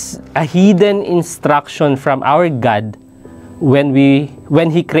 It is a hidden instruction from our God when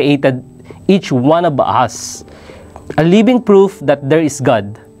He created each one of us, a living proof that there is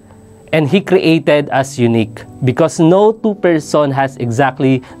God. And He created us unique because no two person has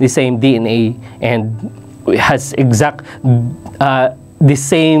exactly the same DNA and has the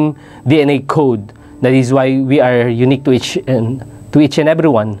same DNA code. That is why we are unique to each and every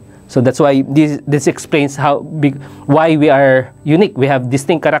one. So that's why this explains why we are unique. We have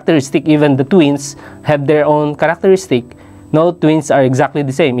distinct characteristic. Even the twins have their own characteristic. No twins are exactly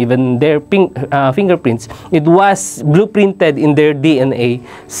the same. Even their fingerprints. It was blueprinted in their DNA.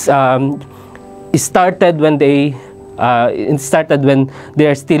 It started when they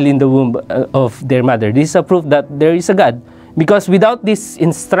are still in the womb of their mother. This is a proof that there is a God. Because without this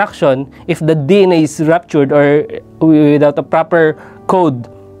instruction, if the DNA is ruptured or without a proper code,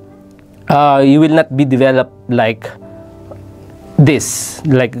 you will not be developed like this.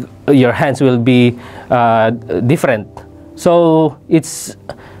 Like your hands will be different. So it's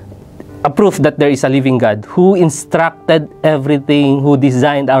a proof that there is a living God who instructed everything, who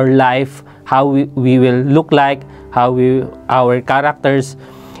designed our life, how we will look like, our characters,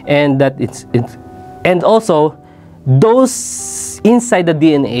 and that and also those inside the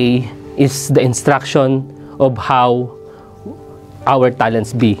DNA is the instruction of how our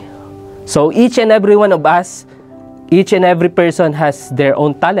talents be. So each and every one of us, each and every person has their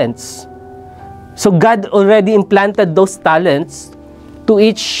own talents. So God already implanted those talents to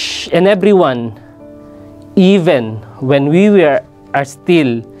each and every one, even when we are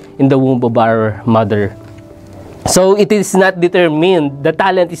still in the womb of our mother. So it is not determined, the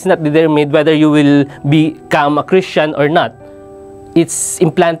talent is not determined whether you will become a Christian or not. It's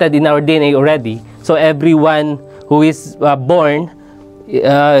implanted in our DNA already. So everyone who is born,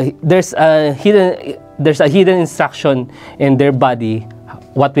 there's a hidden instruction in their body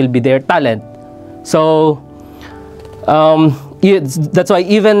what will be their talent. So that's why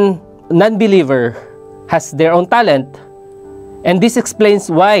even non-believer has their own talent, and this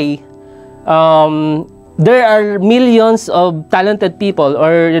explains why there are millions of talented people,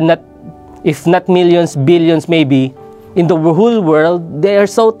 or not, if not millions, billions maybe, in the whole world. They are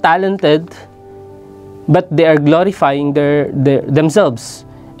so talented, but they are glorifying themselves,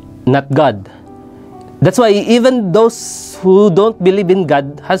 not God. That's why even those who don't believe in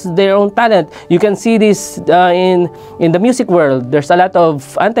God has their own talent. You can see this in the music world. There's a lot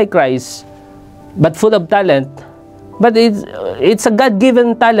of antichrists, but full of talent. But it's a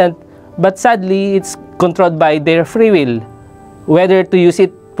God-given talent, but sadly it's controlled by their free will, whether to use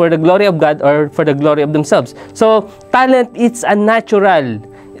it for the glory of God or for the glory of themselves. So talent, it's a natural.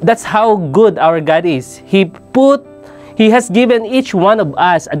 That's how good our God is. He has given each one of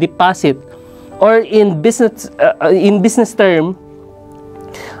us a deposit, or in business term,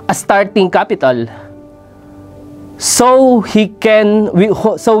 a starting capital, so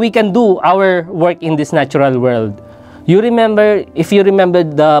we can do our work in this natural world. If you remember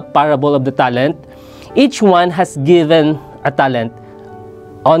the parable of the talent, each one has given a talent.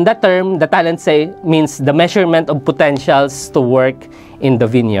 On that term, the talent means the measurement of potentials to work in the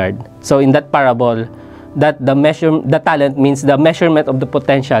vineyard. So in that parable, the talent means the measurement of the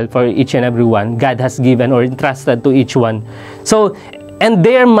potential for each and every one God has given or entrusted to each one. So, and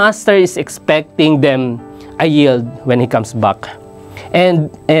their master is expecting them a yield when he comes back. And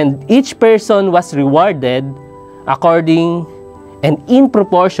each person was rewarded according and in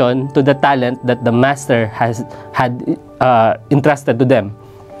proportion to the talent that the master had entrusted to them.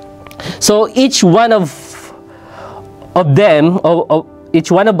 So each one of them,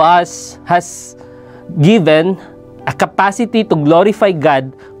 each one of us has given a capacity to glorify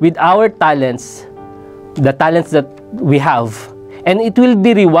God with our talents, the talents that we have. and it will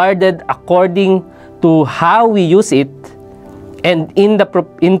be rewarded according to how we use it and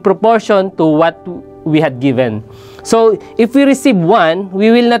in proportion to what we had given. So if we receive 1,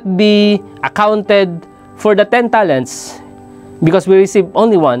 we will not be accounted for the 10 talents because we receive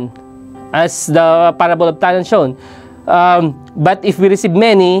only 1, as the parable of talents shown. But if we receive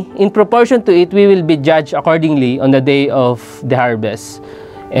many, in proportion to it, we will be judged accordingly on the day of the harvest.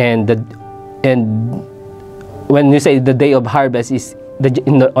 And when you say the day of harvest is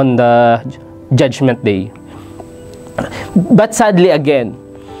on the judgment day. But sadly again,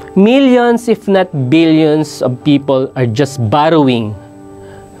 millions if not billions of people are just borrowing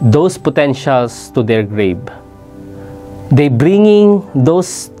those potentials to their grave. They bringing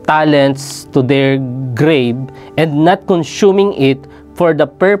those talents to their grave and not consuming it for the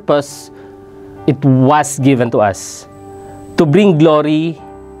purpose it was given to us, to bring glory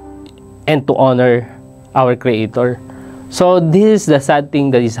and to honor our Creator. So this is the sad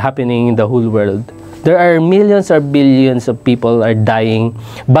thing that is happening in the whole world. There are millions or billions of people are dying,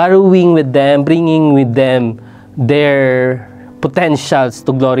 borrowing with them, bringing with them their potentials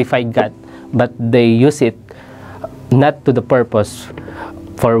to glorify God, but they use it not to the purpose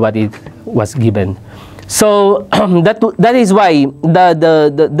for what it was given. So that is why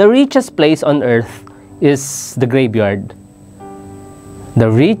the richest place on earth is the graveyard. The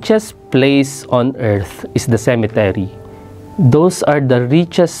richest place on earth is the cemetery. Those are the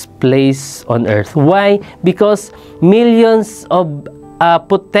richest place on earth. Why? Because millions of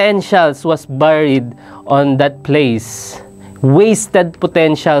potentials was buried on that place. Wasted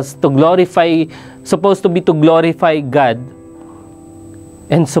potentials to glorify, supposed to be to glorify God.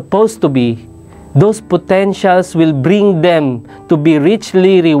 And supposed to be, those potentials will bring them to be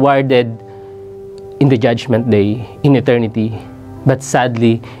richly rewarded in the judgment day, in eternity. But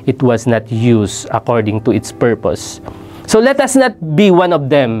sadly, it was not used according to its purpose. So let us not be one of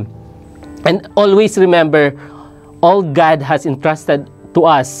them. And always remember, all God has entrusted to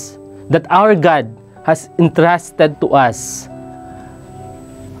us, that our God has entrusted to us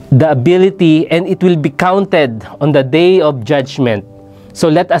the ability, and it will be counted on the day of judgment. So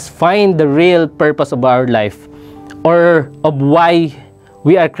let us find the real purpose of our life, or of why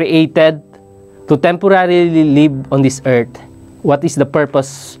we are created to temporarily live on this earth. What is the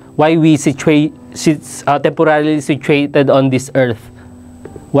purpose? Why we temporarily situated on this earth?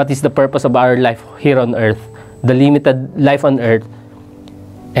 What is the purpose of our life here on earth? The limited life on earth.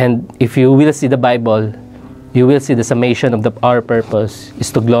 And if you will see the Bible, you will see the summation of our purpose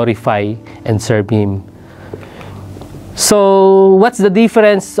is to glorify and serve Him. So, what's the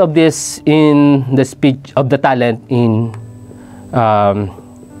difference of this in the speech of the talent in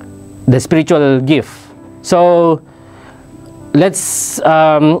the spiritual gift? So, let's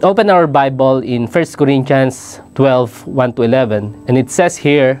open our Bible in 1 Corinthians 12, 1-11. And it says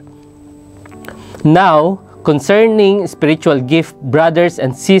here, "Now, concerning spiritual gift, brothers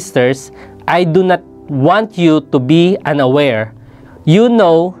and sisters, I do not want you to be unaware. You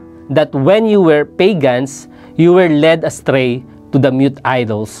know that when you were pagans, you were led astray to the mute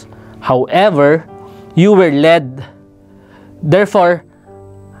idols. However, you were led. Therefore,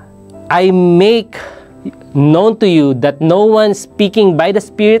 I make known to you that no one speaking by the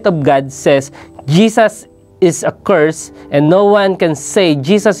Spirit of God says Jesus is accursed, and no one can say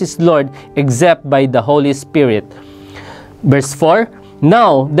Jesus is Lord except by the Holy Spirit." Verse 4,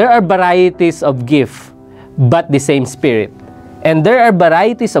 "Now there are varieties of gifts, but the same Spirit. And there are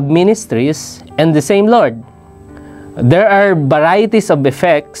varieties of ministries, and the same Lord. There are varieties of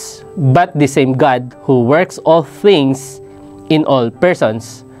effects, but the same God who works all things in all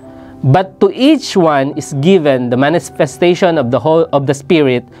persons. But to each one is given the manifestation of the whole of the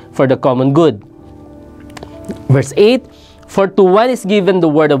Spirit for the common good." Verse 8, "For to one is given the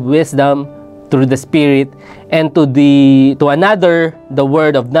word of wisdom through the Spirit, and to another the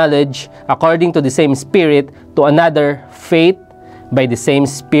word of knowledge according to the same Spirit, to another faith by the same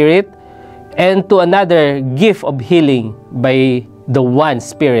Spirit, and to another gift of healing by the one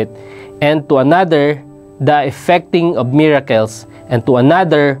Spirit, and to another the effecting of miracles, and to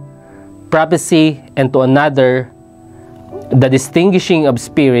another prophecy, and to another the distinguishing of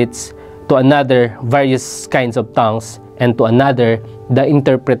spirits, to another various kinds of tongues, and to another the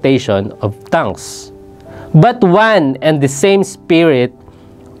interpretation of tongues. But one and the same Spirit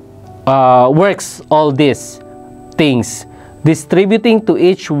works all these things, distributing to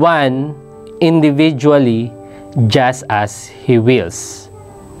each one individually just as He wills."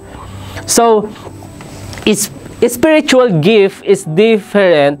 So, spiritual gift is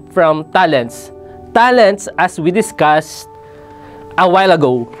different from talents. Talents, as we discussed a while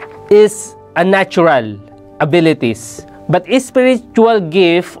ago, is a natural abilities. But spiritual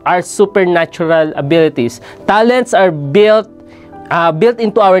gifts are supernatural abilities. Talents are built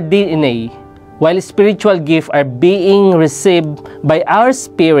into our DNA, while spiritual gifts are being received by our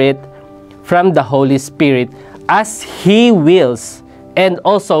spirit from the Holy Spirit as He wills. And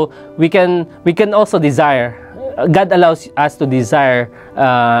also, we can also desire. God allows us to desire,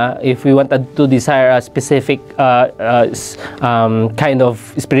 if we wanted to desire a specific kind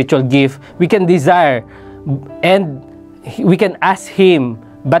of spiritual gift, we can desire and we can ask Him,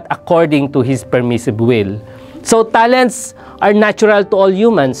 but according to His permissive will. So talents are natural to all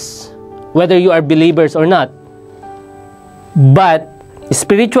humans, whether you are believers or not. But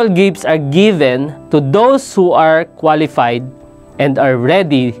spiritual gifts are given to those who are qualified and are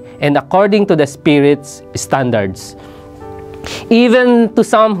ready and according to the Spirit's standards. Even to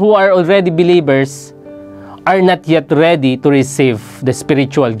some who are already believers are not yet ready to receive the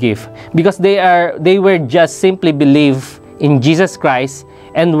spiritual gift because they were just simply believe in Jesus Christ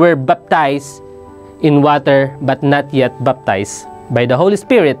and were baptized in water but not yet baptized by the Holy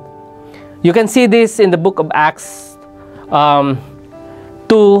Spirit. You can see this in the book of Acts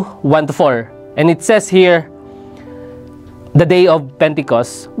 2:1-4, and it says here, the day of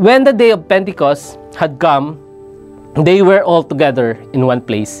Pentecost. When the day of Pentecost had come, they were all together in one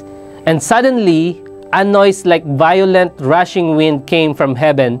place. And suddenly, a noise like violent rushing wind came from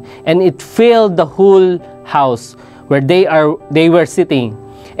heaven, and it filled the whole house where they were sitting.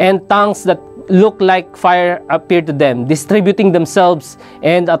 And tongues that looked like fire appeared to them, distributing themselves,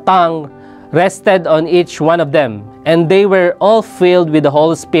 and a tongue rested on each one of them. And they were all filled with the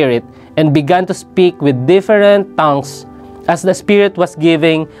Holy Spirit, and began to speak with different tongues as the Spirit was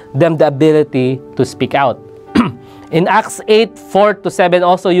giving them the ability to speak out. In Acts 8:4-7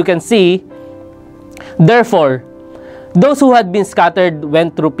 also you can see, therefore, those who had been scattered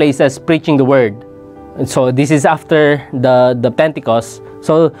went through places preaching the word. And so this is after the Pentecost.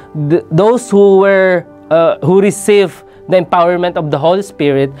 So those who received the empowerment of the Holy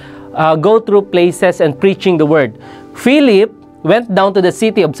Spirit go through places and preaching the word. Philip went down to the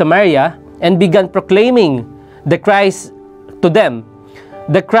city of Samaria and began proclaiming the Christ to them.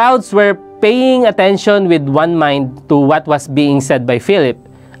 The crowds were paying attention with one mind to what was being said by Philip,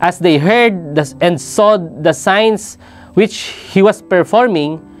 as they heard and saw the signs which he was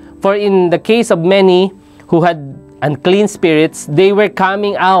performing. For in the case of many who had unclean spirits, they were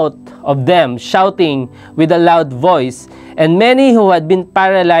coming out of them, shouting with a loud voice, and many who had been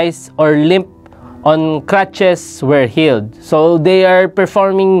paralyzed or limp on crutches were healed. So they are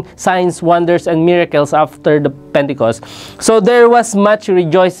performing signs, wonders, and miracles after the Pentecost. So there was much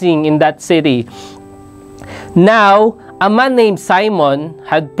rejoicing in that city. Now, a man named Simon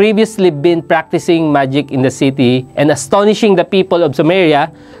had previously been practicing magic in the city and astonishing the people of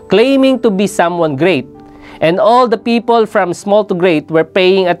Samaria, claiming to be someone great. And all the people from small to great were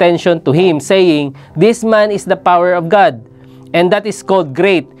paying attention to him, saying, "This man is the power of God, and that is called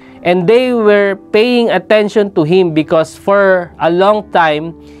great." And they were paying attention to him because for a long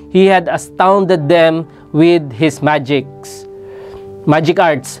time he had astounded them with his magic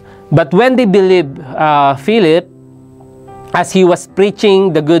arts. But when they believed Philip, as he was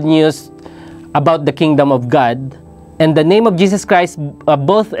preaching the good news about the kingdom of God and the name of Jesus Christ,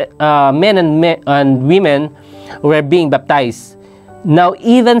 both men and women were being baptized. Now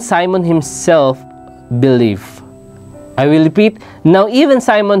even Simon himself believed. I will repeat, now even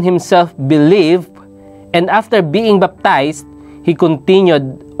Simon himself believed, and after being baptized, he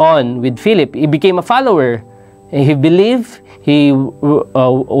continued on with Philip. He became a follower. He believed, he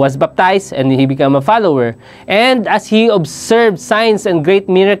was baptized, and he became a follower. And as he observed signs and great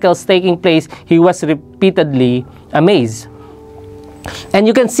miracles taking place, he was repeatedly amazed. And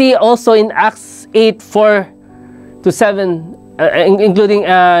you can see also in Acts 8:4-7, including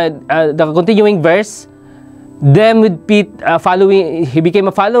the continuing verse, them with he became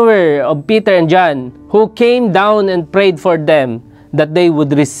a follower of Peter and John, who came down and prayed for them that they would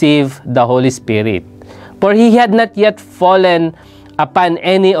receive the Holy Spirit. For he had not yet fallen upon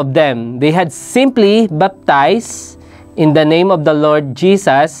any of them. They had simply baptized in the name of the Lord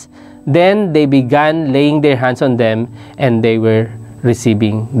Jesus. Then they began laying their hands on them, and they were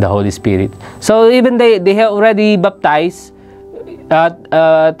receiving the Holy Spirit. So even they have already baptized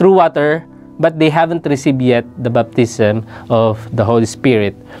through water, but they haven't received yet the baptism of the Holy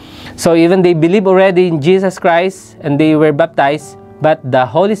Spirit. So even they believe already in Jesus Christ and they were baptized, but the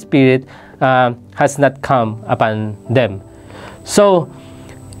Holy Spirit has not come upon them. So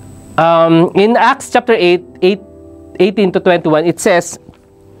in Acts chapter 18-21, it says,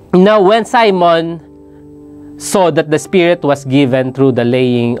 "Now when Simon saw that the Spirit was given through the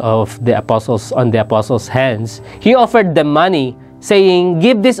laying of the apostles on the apostles' hands, he offered them money, saying,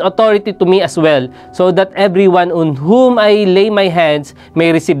 "Give this authority to me as well, so that everyone on whom I lay my hands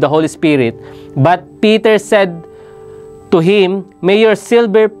may receive the Holy Spirit." But Peter said to him, "May your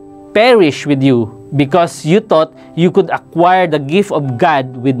silver perish with you, because you thought you could acquire the gift of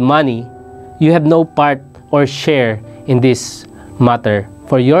God with money. You have no part or share in this matter,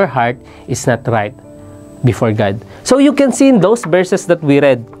 for your heart is not right before God." So you can see in those verses that we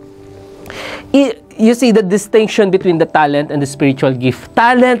read, you see the distinction between the talent and the spiritual gift.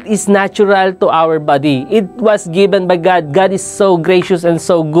 Talent is natural to our body. It was given by God. God is so gracious and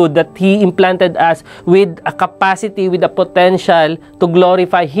so good that He implanted us with a capacity, with a potential to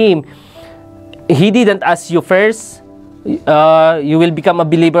glorify Him. He didn't ask you first, you will become a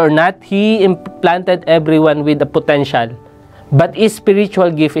believer or not. He implanted everyone with a potential. But His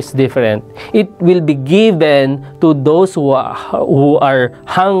spiritual gift is different. It will be given to those who are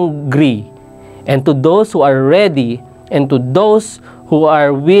hungry, and to those who are ready, and to those who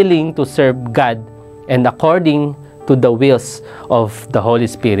are willing to serve God, and according to the wills of the Holy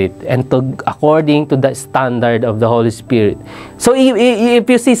Spirit, and according to the standard of the Holy Spirit. So if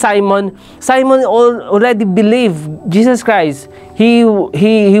you see Simon already believed Jesus Christ. He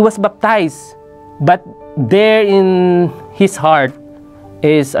was baptized, but there in his heart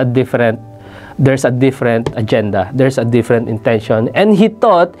is there's a different agenda, there's a different intention, and he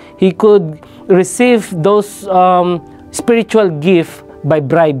thought he could receive those spiritual gift by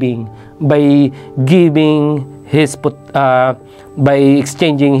bribing, by giving his by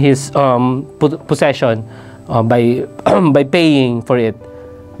exchanging his possession, by paying for it.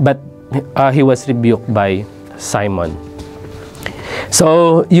 But he was rebuked by Simon.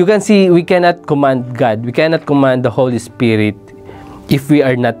 So you can see, we cannot command God, we cannot command the Holy Spirit if we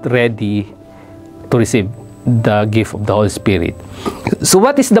are not ready to receive the gift of the Holy Spirit. So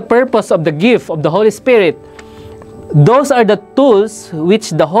what is the purpose of the gift of the Holy Spirit? Those are the tools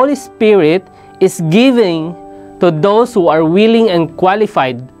which the Holy Spirit is giving to those who are willing and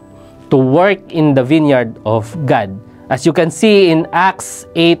qualified to work in the vineyard of God. As you can see in Acts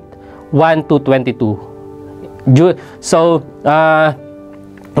 8:1-22. So,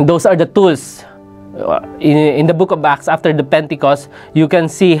 those are the tools. In the book of Acts, after the Pentecost, you can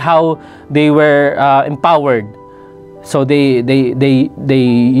see how they were empowered. So they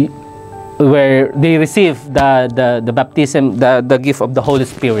received the baptism, the gift of the Holy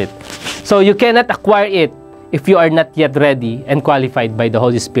Spirit. So you cannot acquire it if you are not yet ready and qualified by the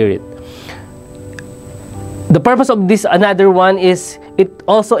Holy Spirit. The purpose of this, another one, is it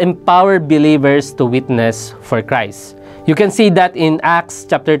also empowered believers to witness for Christ. You can see that in Acts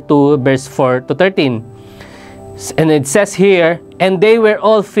chapter 2, verse 4-13. And it says here, "And they were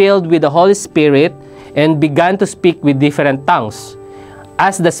all filled with the Holy Spirit and began to speak with different tongues,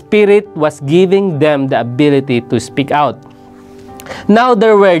 as the Spirit was giving them the ability to speak out. Now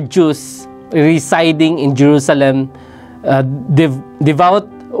there were Jews residing in Jerusalem, devout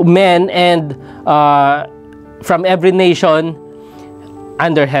men and from every nation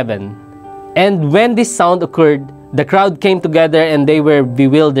under heaven. And when this sound occurred, the crowd came together, and they were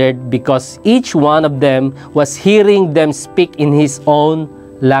bewildered, because each one of them was hearing them speak in his own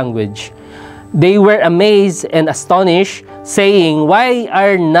language. They were amazed and astonished, saying, 'Why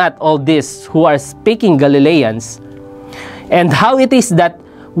are not all these who are speaking Galileans? And how it is that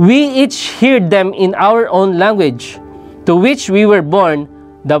we each hear them in our own language, to which we were born,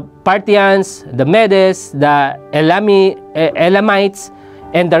 the Parthians, the Medes, the Elamites,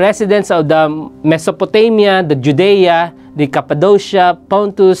 and the residents of the Mesopotamia, the Judea, the Cappadocia,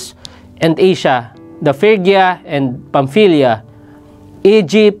 Pontus, and Asia, the Phrygia and Pamphylia,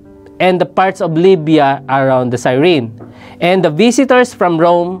 Egypt, and the parts of Libya around the Cyrene, and the visitors from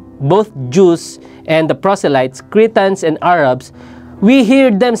Rome, both Jews and the proselytes, Cretans and Arabs. We hear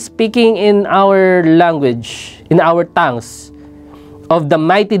them speaking in our language, in our tongues, of the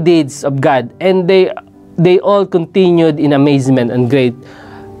mighty deeds of God." And they all continued in amazement and great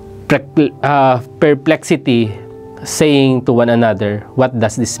perplexity, saying to one another, "What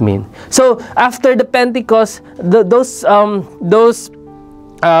does this mean?" So after the Pentecost, those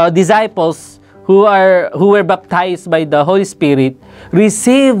disciples who were baptized by the Holy Spirit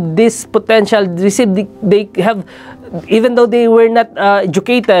received this potential. They have, even though they were not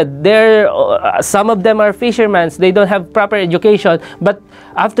educated, some of them are fishermen. They don't have proper education, but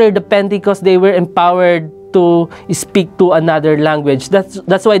after the Pentecost, they were empowered to speak to another language.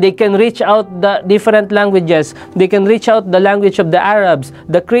 That's why they can reach out the different languages. They can reach out the language of the Arabs,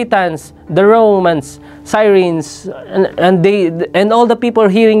 the Cretans, the Romans, Syrians, and all the people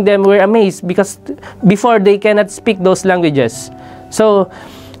hearing them were amazed, because before they cannot speak those languages.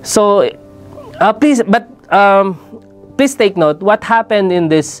 Please take note, what happened in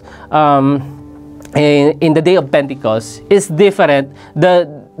this in the day of Pentecost is different.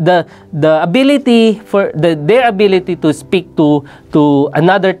 The ability for their ability to speak to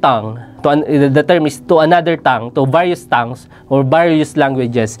another tongue, the term is to another tongue, to various tongues or various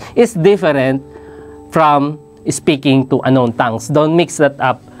languages, is different from speaking to unknown tongues. Don't mix that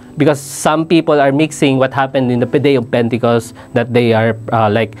up, because some people are mixing what happened in the day of Pentecost, that they are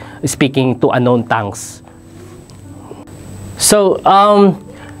like speaking to unknown tongues. So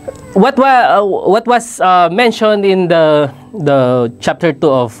what was mentioned in the chapter 2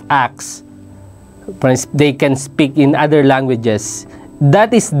 of Acts, they can speak in other languages.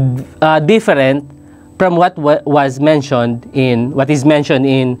 That is different from what is mentioned in 1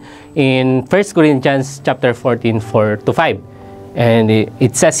 Corinthians chapter 14, 4-5. And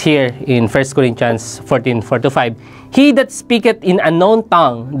it says here in 1 Corinthians 14, 4-5, he that speaketh in unknown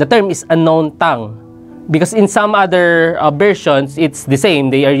tongue, the term is unknown tongue, because in some other versions it's the same,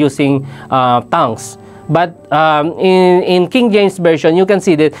 they are using tongues. But in King James Version, you can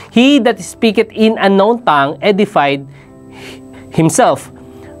see that he that speaketh in unknown tongue edified himself,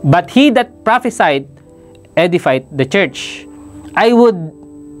 but he that prophesied edified the church. I would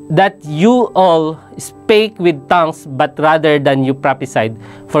that you all spake with tongues, but rather than you prophesied.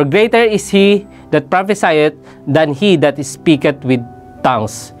 For greater is he that prophesieth than he that speaketh with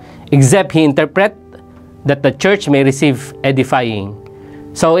tongues, except he interpret, that the church may receive edifying.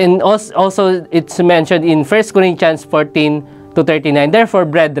 So also it's mentioned in 1 Corinthians 14-39, therefore,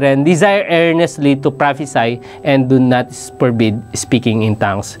 brethren, desire earnestly to prophesy, and do not forbid speaking in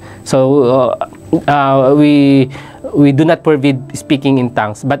tongues. So we do not forbid speaking in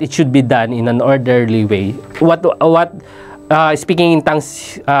tongues, but it should be done in an orderly way. What speaking in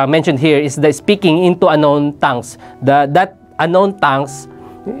tongues mentioned here is the speaking into unknown tongues. That unknown tongues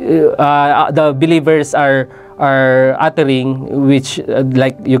the believers are uttering, which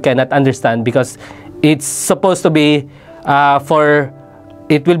like you cannot understand, because it's supposed to be for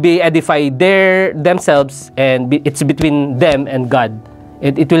it will be edify themselves, and it's between them and God.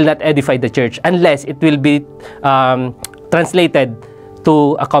 It will not edify the church unless it will be translated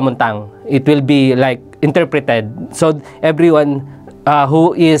to a common tongue. It will be like interpreted, so everyone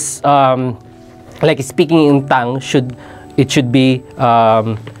who is like speaking in tongue should be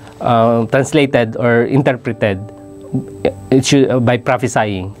translated or interpreted. It should by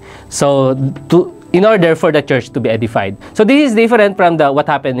prophesying. So in order for the church to be edified. So this is different from what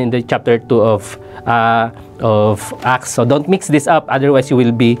happened in the chapter 2 of Acts. So don't mix this up, otherwise you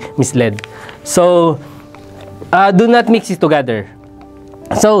will be misled. So do not mix it together.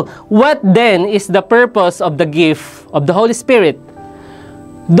 So what then is the purpose of the gift of the Holy Spirit?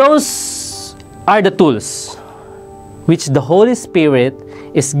 Those are the tools which the Holy Spirit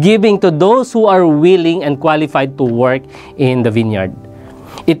is giving to those who are willing and qualified to work in the vineyard.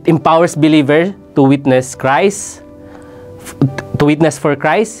 It empowers believers to witness Christ, to witness for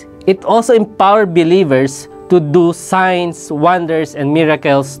Christ. It also empowers believers to do signs, wonders, and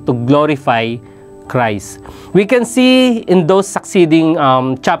miracles to glorify Christ. We can see in those succeeding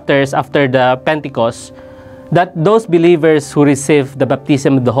chapters after the Pentecost that those believers who receive the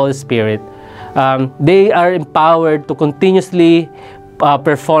baptism of the Holy Spirit, they are empowered to continuously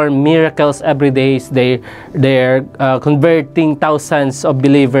perform miracles every day. They're converting thousands of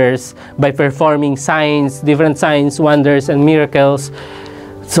believers by performing signs, different signs, wonders, and miracles.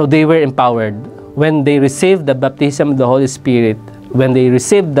 So they were empowered. When they received the baptism of the Holy Spirit, when they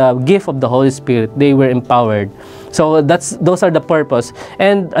received the gift of the Holy Spirit, they were empowered. So those are the purpose.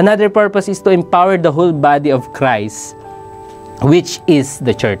 And another purpose is to empower the whole body of Christ, which is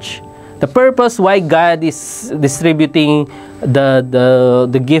the church. The purpose why God is distributing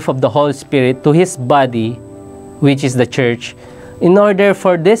the gift of the Holy Spirit to His body, which is the church, in order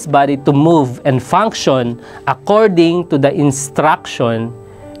for this body to move and function according to the instruction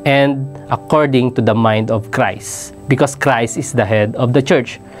and according to the mind of Christ, because Christ is the head of the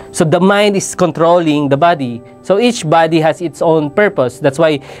church. So the mind is controlling the body. So each body has its own purpose. That's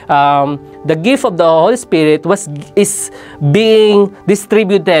why the gift of the Holy Spirit is being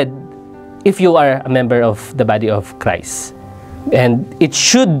distributed if you are a member of the body of Christ. And it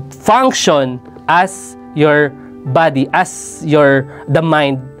should function as your body, as the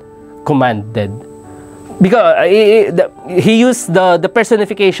mind commanded. Because he used the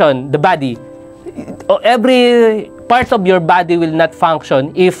personification, the body. every part of your body will not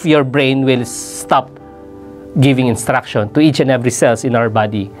function if your brain will stop giving instruction to each and every cells in our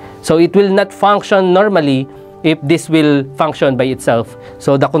body. So it will not function normally if this will function by itself.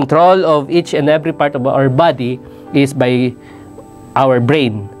 So the control of each and every part of our body is by our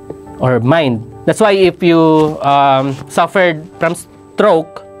brain or mind. That's why if you suffered from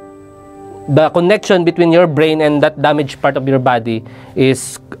stroke, the connection between your brain and that damaged part of your body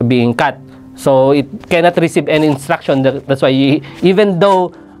is being cut. So it cannot receive any instruction. That's why even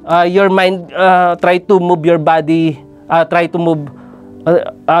though your mind try to move your body, try to move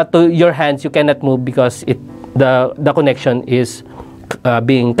to your hands, you cannot move because the connection is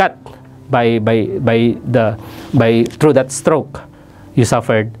being cut through that stroke you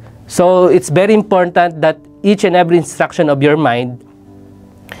suffered. So it's very important that each and every instruction of your mind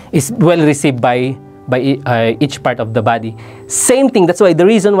is well received by each part of the body. Same thing. That's why the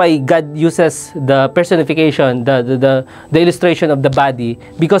reason why God uses the personification, the illustration of the body,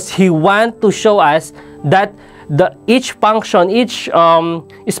 because He wants to show us that each function, each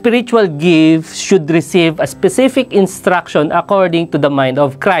spiritual gift should receive a specific instruction according to the mind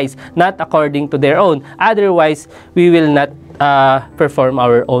of Christ, not according to their own. Otherwise, we will not perform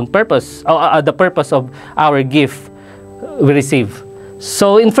our own purpose, the purpose of our gift we receive.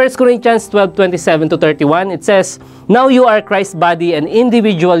 So in 1 Corinthians 12:27-31, it says, "Now you are Christ's body and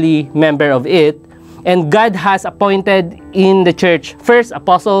individually member of it, and God has appointed in the church first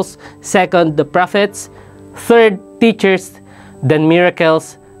apostles, second the prophets, third teachers, then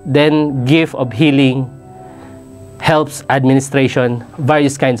miracles, then gift of healing, helps, administration,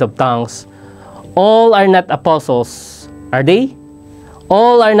 various kinds of tongues. All are not apostles, are they?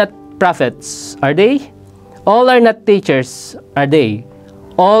 All are not prophets, are they? All are not teachers, are they?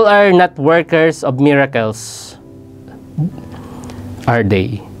 All are not workers of miracles, are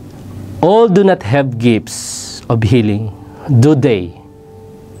they? All do not have gifts of healing, do they?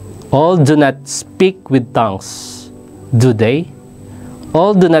 All do not speak with tongues, do they?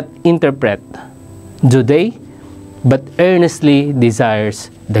 All do not interpret, do they? But earnestly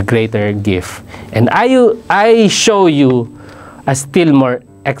desires the greater gift. And I show you a still more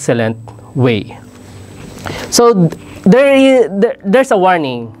excellent way." So there's a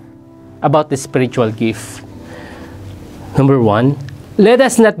warning about the spiritual gift. Number 1, let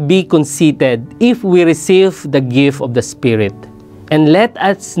us not be conceited if we receive the gift of the Spirit, and let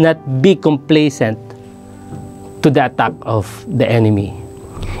us not be complacent to the attack of the enemy.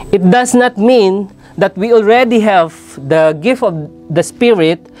 It does not mean that we already have the gift of the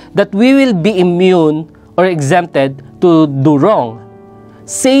Spirit that we will be immune or exempted to do wrong.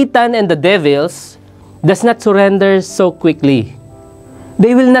 Satan and the devils does not surrender so quickly.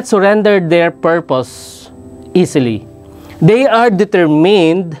 They will not surrender their purpose easily. They are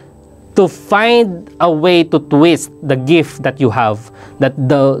determined to find a way to twist the gift that you have, that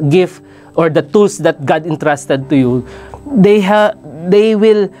the gift or the tools that God entrusted to you. They're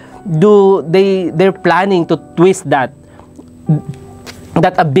planning to twist that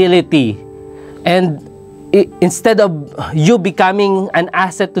ability, and instead of you becoming an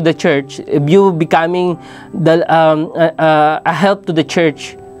asset to the church, you becoming a help to the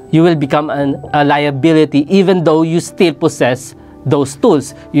church, you will become a liability, even though you still possess those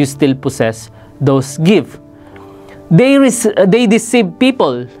tools, you still possess those gifts. They deceive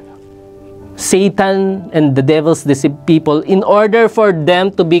people. Satan and the devils deceive people in order for them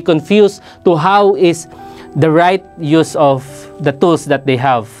to be confused to how is the right use of the tools that they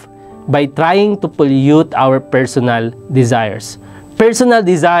have, by trying to pollute our personal desires. Personal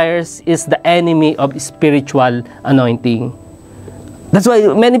desires is the enemy of spiritual anointing. That's why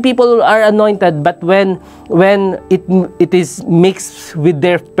many people are anointed, but when it is mixed with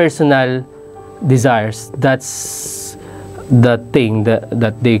their personal desires, that's the thing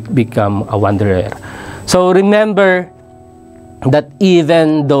that they become a wanderer. So remember that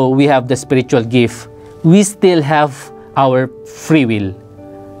even though we have the spiritual gift, we still have our free will.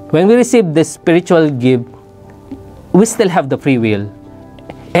 When we receive the spiritual gift, we still have the free will.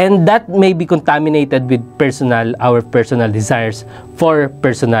 And that may be contaminated with our personal desires for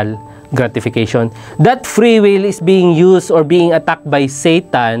personal gratification. That free will is being used or being attacked by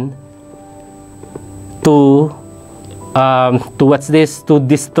Satan to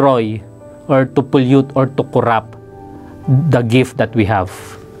destroy or to pollute or to corrupt the gift that we have.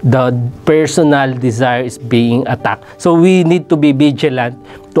 The personal desire is being attacked. So we need to be vigilant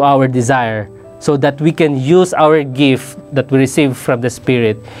to our desire, so that we can use our gift that we receive from the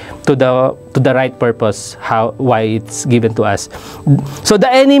Spirit to the right purpose, why it's given to us. So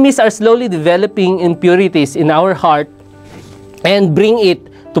the enemies are slowly developing impurities in our heart and bring it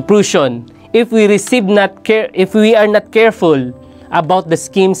to fruition if we if we are not careful about the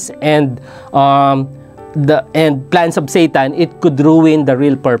schemes and plans of Satan, it could ruin the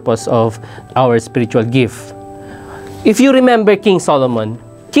real purpose of our spiritual gift. If you remember King Solomon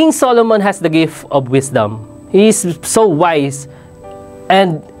has the gift of wisdom. He is so wise,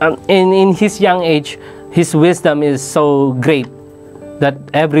 and in his young age, his wisdom is so great that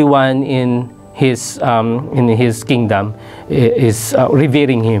everyone in his kingdom is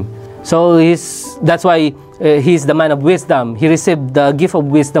revering him. So that's why he's the man of wisdom. He received the gift of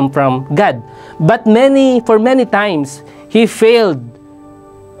wisdom from God. But for many times, he failed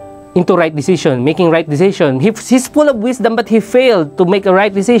into making right decision. He's full of wisdom, but he failed to make a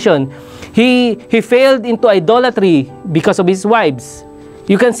right decision. He failed into idolatry because of his wives.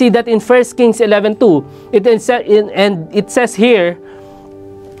 You can see that in 1 Kings 11:2. It says here,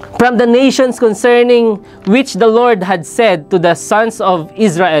 from the nations concerning which the Lord had said to the sons of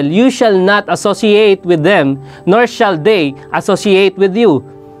Israel, you shall not associate with them, nor shall they associate with you.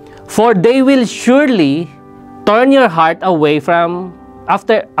 For they will surely turn your heart away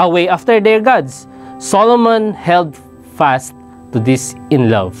after their gods. Solomon held fast to this in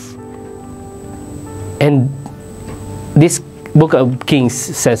love. And this book of Kings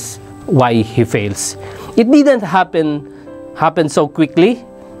says why he fails. It didn't happen so quickly,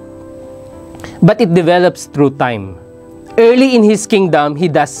 but it develops through time. Early in his kingdom, he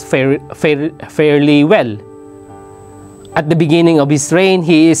does fairly well. At the beginning of his reign,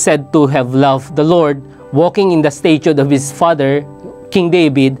 he is said to have loved the Lord, walking in the statute of his father, King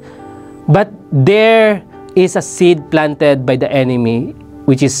David. But there is a seed planted by the enemy,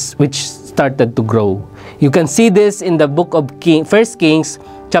 which started to grow. You can see this in the book of 1 Kings,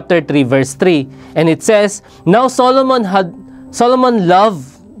 chapter 3, verse 3. And it says, now Solomon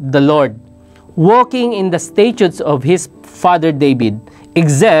loved the Lord, walking in the statutes of his father David,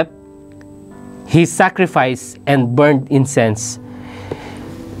 except he sacrificed and burned incense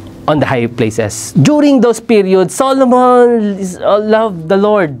on the high places. During those periods, Solomon loved the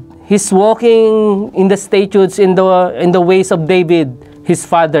Lord. He's walking in the statutes, in the ways of David, his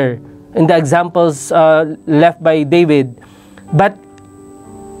father, in the examples left by David. But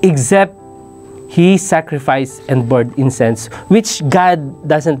except he sacrificed and burned incense, which God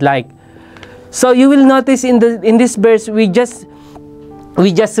doesn't like. So you will notice in this verse we just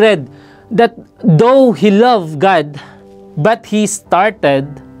read that though he loved God, but he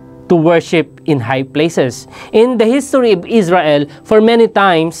started to worship in high places. In the history of Israel, for many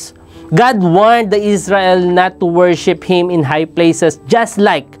times, God warned the Israel not to worship him in high places, just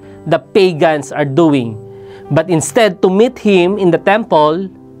like the pagans are doing, but instead to meet him in the temple.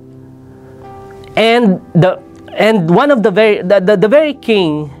 And one of the very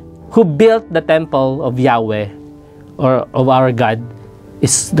king who built the temple of Yahweh, or of our God,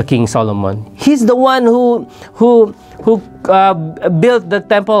 is the King Solomon. He's the one who built the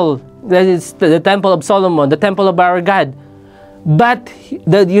temple. That is the temple of Solomon, the temple of our God. But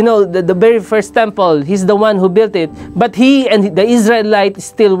the very first temple, he's the one who built it. But he and the Israelites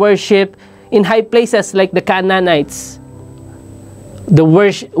still worship in high places, like the Canaanites. They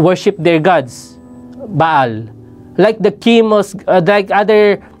worship their gods, Baal, like the Chemos, like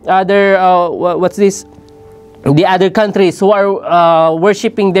other what's this? The other countries who are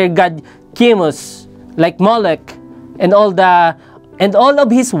worshiping their god Chemos, like Molech, and all of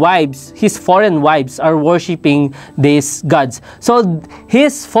his wives, his foreign wives, are worshiping these gods. So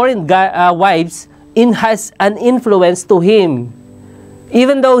his foreign wives has an influence to him,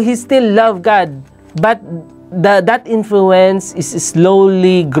 even though he still loves God. But that influence is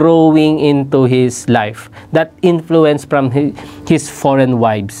slowly growing into his life. That influence from his foreign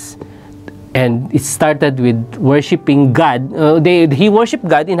wives. And it started with worshiping God. He worshiped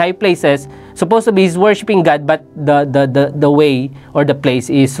God in high places. Supposedly he's worshiping God, but the way or the place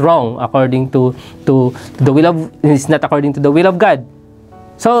is wrong according to the will of. It's not according to the will of God.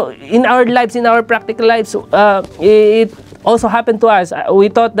 So in our lives, in our practical lives, it also happened to us. We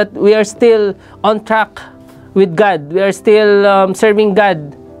thought that we are still on track with God. We are still serving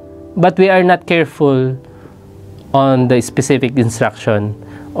God, but we are not careful on the specific instruction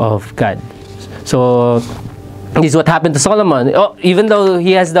of God. So this is what happened to Solomon, even though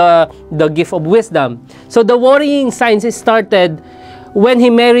he has the gift of wisdom. So the worrying signs started when he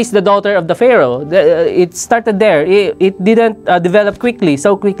marries the daughter of the Pharaoh. It started there. It didn't develop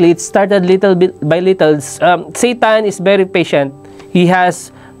so quickly. It started little bit by little. Satan is very patient. He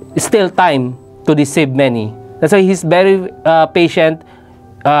has still time to deceive many. That's why he's very patient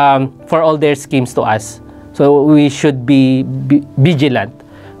for all their schemes to us. So we should be vigilant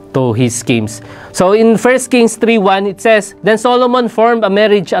to his schemes. So in 1 Kings 3:1, it says, Then Solomon formed a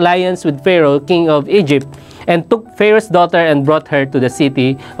marriage alliance with Pharaoh, king of Egypt, and took Pharaoh's daughter and brought her to the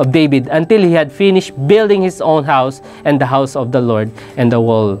city of David until he had finished building his own house and the house of the Lord and the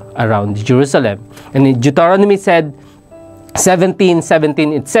wall around Jerusalem. And in Deuteronomy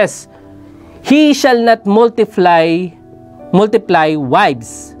 17:17, it says, He shall not multiply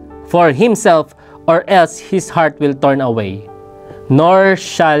wives for himself, or else his heart will turn away, nor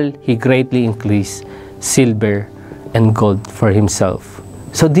shall he greatly increase silver and gold for himself.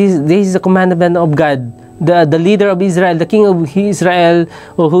 So this is the commandment of God. The leader of Israel, the king of Israel,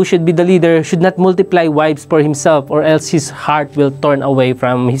 or who should be the leader, should not multiply wives for himself, or else his heart will turn away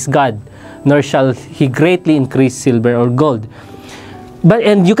from his God, nor shall he greatly increase silver or gold.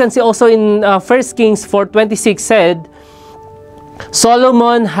 And you can see also in 1 Kings 4:26 said,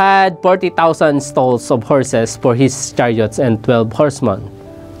 Solomon had 40,000 stalls of horses for his chariots and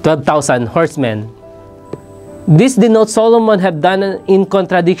 12,000 horsemen. This denotes Solomon have done in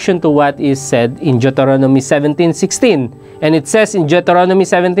contradiction to what is said in Deuteronomy 17:16. And it says in Deuteronomy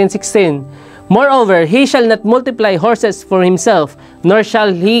 17:16, Moreover, he shall not multiply horses for himself, nor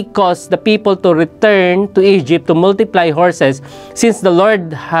shall he cause the people to return to Egypt to multiply horses, since the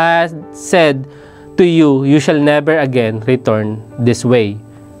Lord has said to you, You shall never again return this way.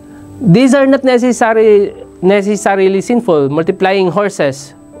 These are not necessarily sinful, multiplying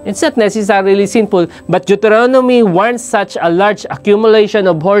horses. It's not necessarily sinful, but Deuteronomy warns such a large accumulation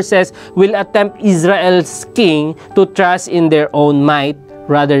of horses will attempt Israel's king to trust in their own might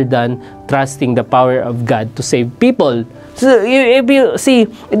rather than trusting the power of God to save people. So if you see,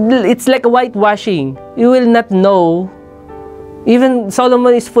 it's like a whitewashing. You will not know. Even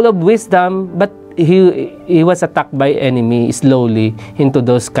Solomon is full of wisdom, but he was attacked by enemy slowly into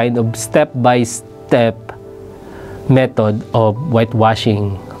those kind of step-by-step method of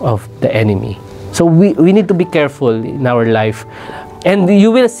whitewashing of the enemy. So we need to be careful in our life. And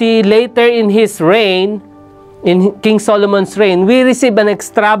you will see later in his reign, in King Solomon's reign, we receive an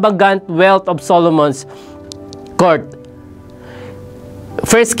extravagant wealth of Solomon's court.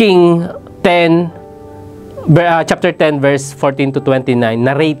 1 King 10, chapter 10, verse 14 to 29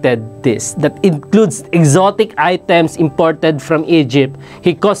 narrated this, that includes exotic items imported from Egypt.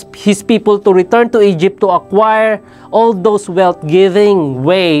 He caused his people to return to Egypt to acquire all those wealth, giving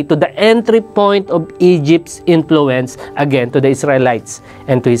way to the entry point of Egypt's influence again to the Israelites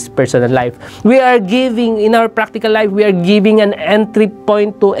and to his personal life. We are giving, in our practical life, we are giving an entry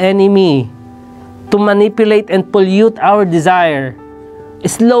point to enemy to manipulate and pollute our desire.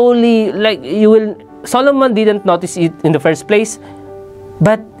 Slowly, like Solomon didn't notice it in the first place,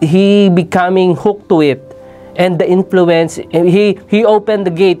 but he becoming hooked to it. And the influence, he opened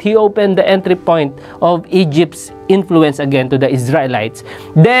the gate, he opened the entry point of Egypt's influence again to the Israelites.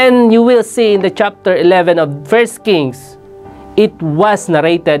 Then you will see in the chapter 11 of 1 Kings, it was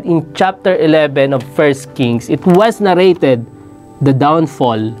narrated in chapter 11 of 1 Kings, it was narrated the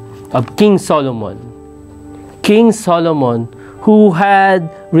downfall of King Solomon. King Solomon, who had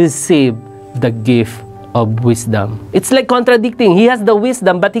received the gift of wisdom. It's like contradicting. He has the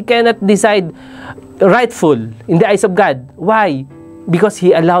wisdom, but he cannot decide rightful in the eyes of God. Why? Because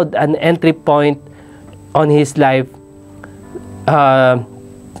he allowed an entry point on his life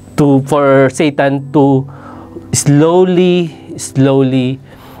for Satan to slowly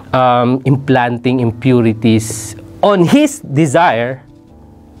implanting impurities on his desire,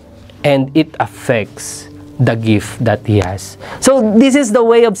 and it affects the gift that he has. So this is the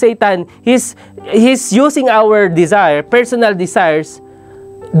way of Satan. He's using our desire, personal desires,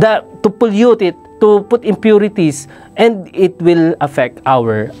 to pollute it, to put impurities, and it will affect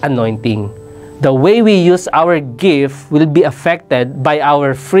our anointing. The way we use our gift will be affected by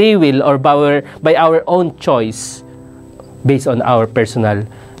our free will or by our own choice, based on our personal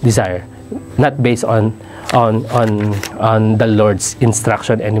desire, not based on the Lord's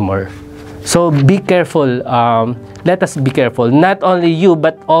instruction anymore. So be careful. Let us be careful. Not only you,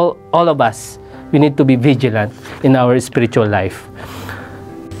 but all of us. We need to be vigilant in our spiritual life.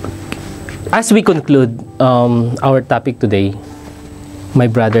 As we conclude our topic today, my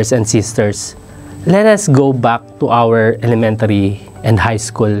brothers and sisters, let us go back to our elementary and high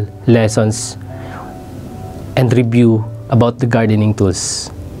school lessons and review about the gardening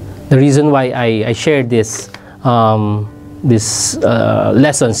tools. The reason why I shared these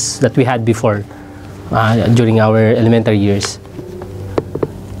lessons that we had before during our elementary years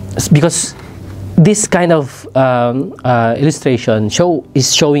is because this kind of illustration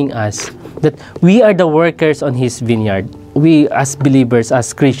is showing us that we are the workers on His vineyard. We as believers,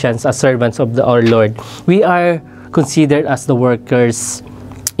 as Christians, as servants of our Lord, we are considered as the workers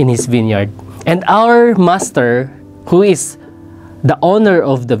in his vineyard. And our master, who is the owner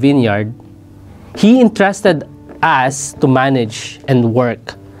of the vineyard, he entrusted us to manage and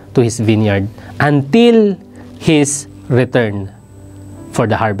work to his vineyard until his return for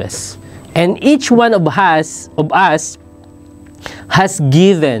the harvest. And each one of us has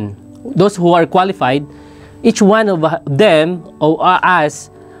given, those who are qualified, each one of them, or us,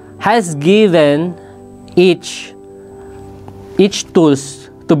 has given each tools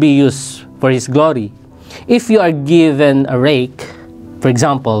to be used for his glory. If you are given a rake, for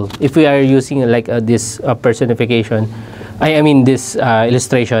example, if we are using like this personification, I mean this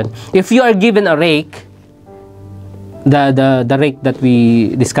illustration, if you are given a rake, the rake that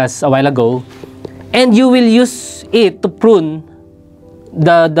we discussed a while ago, and you will use it to prune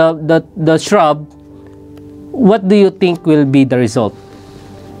the shrub, what do you think will be the result?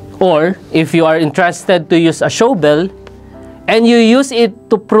 Or if you are interested to use a shovel and you use it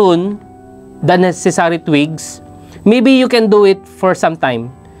to prune the necessary twigs, maybe you can do it for some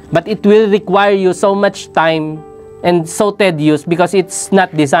time, but it will require you so much time and so tedious because it's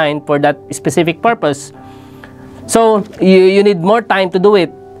not designed for that specific purpose. So you need more time to do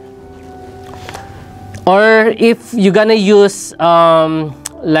it. Or if you're gonna use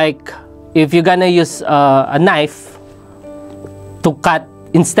if you're gonna use a knife to cut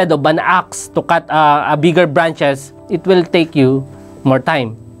instead of an axe to cut a bigger branches, it will take you more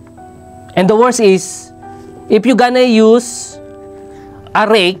time. And the worst is, if you're gonna use a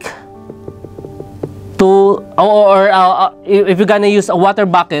rake to, or if you're gonna use a water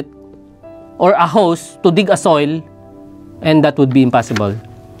bucket or a hose to dig a soil, and that would be impossible,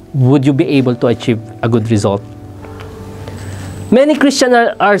 would you be able to achieve a good result? Many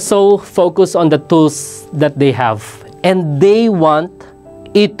Christians are so focused on the tools that they have, and they want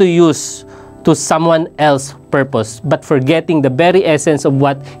it to use to someone else's purpose, but forgetting the very essence of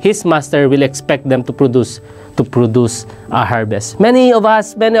what his master will expect them to produce a harvest. Many of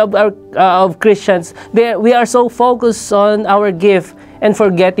our of Christians, we are so focused on our gift and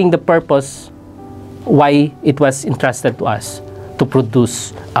forgetting the purpose why it was entrusted to us, to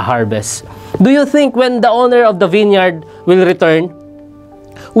produce a harvest. Do you think when the owner of the vineyard will return,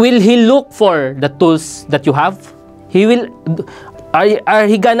 will he look for the tools that you have? He will. Are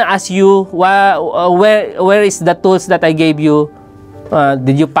he gonna ask you where is the tools that I gave you?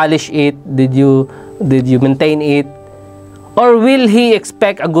 Did you polish it? Did you maintain it? Or will he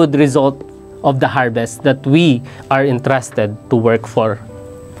expect a good result of the harvest that we are entrusted to work for?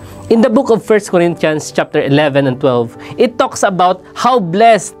 In the book of 1 Corinthians chapter 11 and 12, it talks about how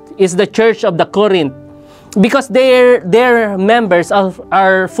blessed is the church of the Corinth, because their members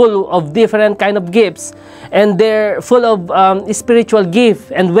are full of different kind of gifts, and they're full of spiritual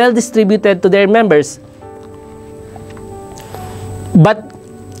gift and well distributed to their members. But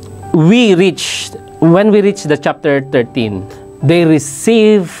when we reach the chapter 13, they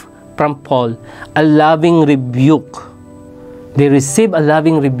receive from Paul a loving rebuke. They receive a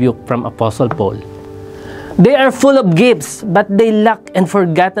loving rebuke from Apostle Paul. They are full of gifts, but they lack and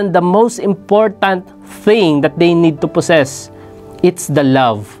forgotten the most important thing that they need to possess. It's the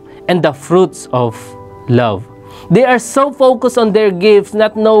love and the fruits of love. They are so focused on their gifts,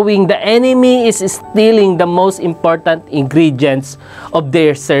 not knowing the enemy is stealing the most important ingredients of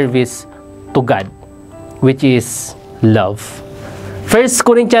their service to God, which is love. 1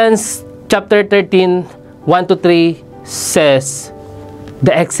 Corinthians chapter 13, 1-3 says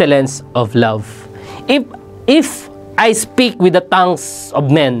the excellence of love. If I speak with the tongues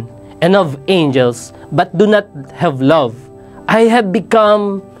of men and of angels, but do not have love, I have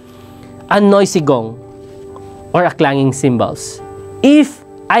become a noisy gong or a clanging cymbals. If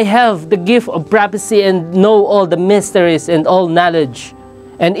I have the gift of prophecy and know all the mysteries and all knowledge,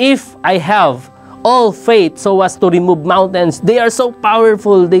 and if I have all faith so as to remove mountains, they are so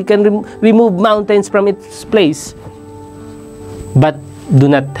powerful, they can remove mountains from its place, but do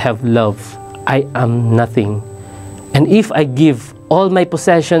not have love, I am nothing. And if I give all my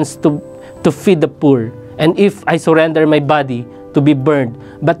possessions to feed the poor, and if I surrender my body to be burned,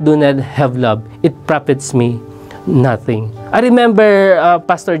 but do not have love, it profits me nothing. I remember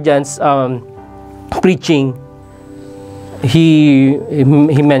Pastor John's preaching. He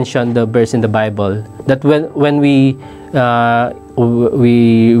mentioned the verse in the Bible that when we are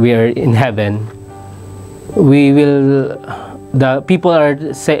in heaven, we will. The people are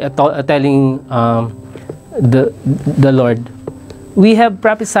telling the Lord, we have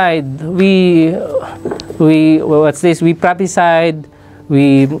prophesied, we prophesied,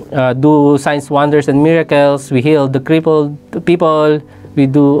 we do signs, wonders, and miracles, we heal the crippled people,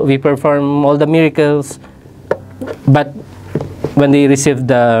 we perform all the miracles, but when they receive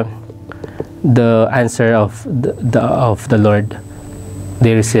the answer of the Lord,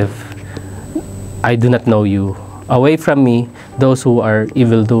 they receive, "I do not know you. Away from me, those who are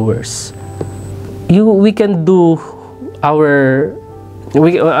evildoers." We can do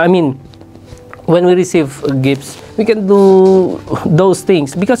when we receive gifts, we can do those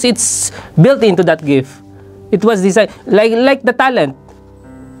things because it's built into that gift. It was designed like the talent.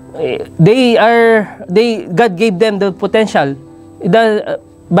 God gave them the potential.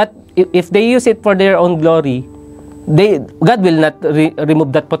 But if they use it for their own glory, God will not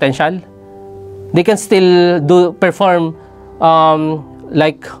remove that potential. They can still perform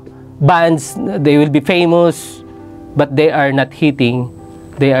like bands. They will be famous, but they are not hitting.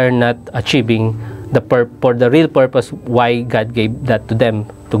 They are not achieving for the real purpose why God gave that to them,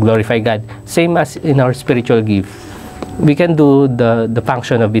 to glorify God. Same as in our spiritual gift. We can do the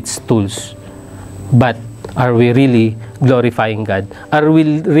function of its tools, but are we really glorifying God? Are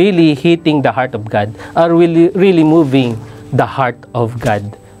we really hitting the heart of God? Are we really moving the heart of God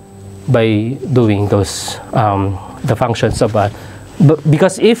by doing those the functions of God?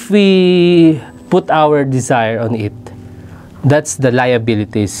 Because if we put our desire on it, that's the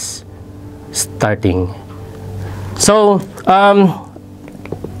liabilities starting. So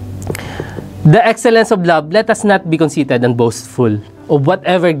the excellence of love, let us not be conceited and boastful of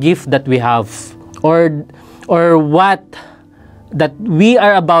whatever gift that we have or what that we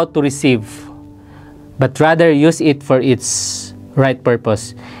are about to receive, but rather use it for its right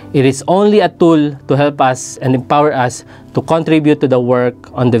purpose. It is only a tool to help us and empower us to contribute to the work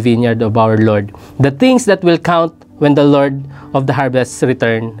on the vineyard of our Lord. The things that will count when the Lord of the harvest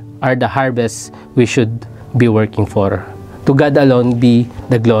return are the harvests we should be working for. To God alone be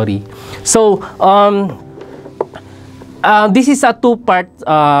the glory. So, this is a two-part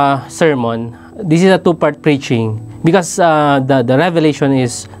sermon. This is a two-part preaching because the revelation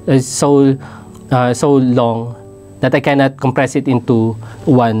is so long that I cannot compress it into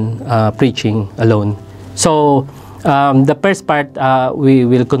one preaching alone. So, the first part we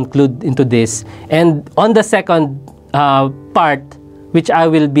will conclude into this, and on the second part, which I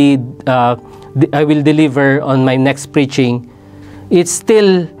will deliver on my next preaching, it's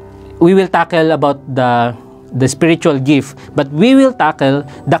still, we will tackle about the spiritual gift, but we will tackle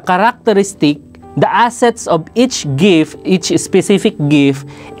the characteristic, the assets of each gift, each specific gift,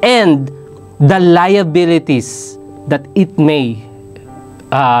 and the liabilities that it may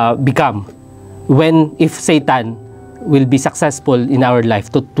become if Satan will be successful in our life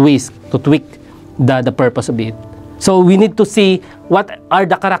to tweak the purpose of it. So we need to see what are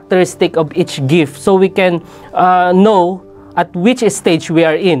the characteristics of each gift so we can know at which stage we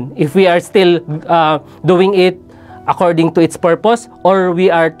are in. If we are still doing it according to its purpose, or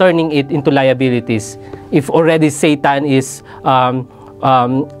we are turning it into liabilities. If already Satan is,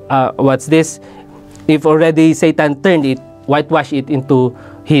 if already Satan turned it, whitewash it into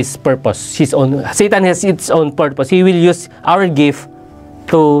his purpose, Satan has its own purpose. He will use our gift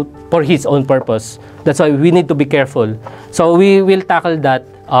for his own purpose. That's why we need to be careful. So we will tackle that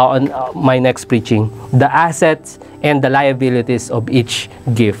on my next preaching, the assets and the liabilities of each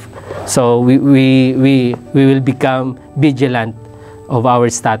gift. So we will become vigilant of our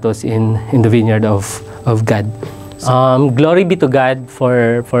status in the vineyard of God. Glory be to God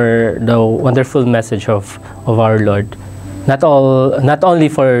for the wonderful message of our Lord. Not only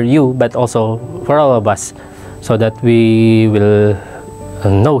for you, but also for all of us, so that we will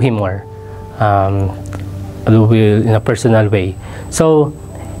know Him more in a personal way. So,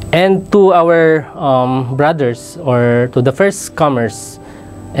 and to our brothers, or to the first comers,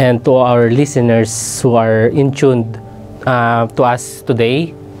 and to our listeners who are in tune to us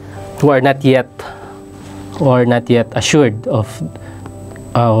today, who are not yet assured of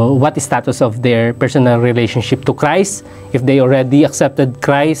what is status of their personal relationship to Christ, if they already accepted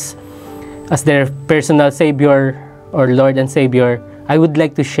Christ as their personal Savior or Lord and Savior, I would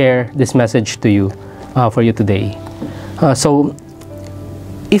like to share this message to you, for you today. So,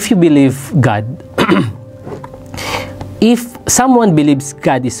 if you believe God, if someone believes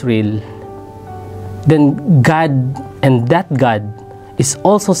God is real, then God, and that God is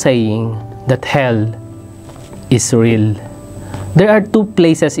also saying that hell is real. There are two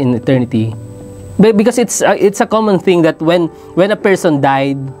places in eternity, because it's a common thing that when a person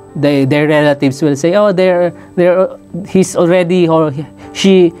died, their relatives will say, "Oh, he's already, or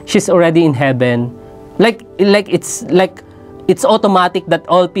she's already in heaven." Like it's automatic that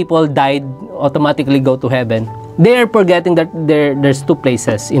all people died automatically go to heaven. They are forgetting that there's two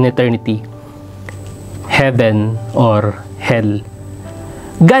places in eternity: heaven or hell.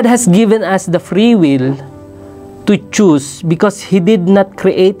 God has given us the free will to choose because He did not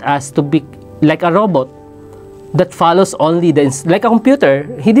create us to be like a robot that follows only like a computer.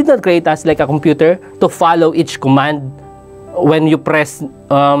 He did not create us like a computer to follow each command. When you press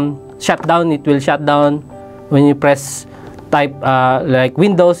shut down, it will shut down. When you press type like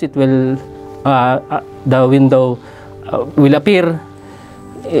Windows, it will the window will appear.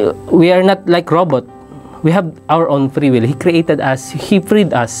 We are not like robot. We have our own free will. He created us. He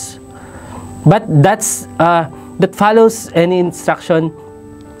freed us. But that follows any instruction.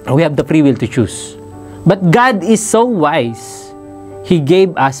 We have the free will to choose. But God is so wise. He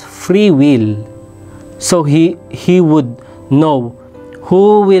gave us free will. So He would know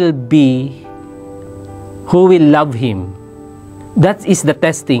who will love Him. That is the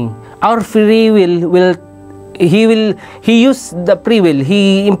testing. Our free will He used the free will.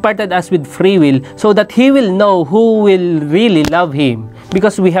 He imparted us with free will so that He will know who will really love Him.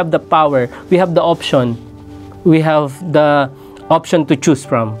 Because we have the power, we have the option. We have the option to choose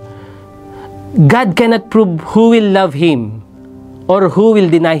from. God cannot prove who will love Him or who will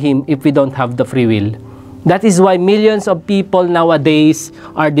deny Him if we don't have the free will. That is why millions of people nowadays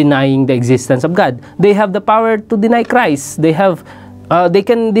are denying the existence of God. They have the power to deny Christ. They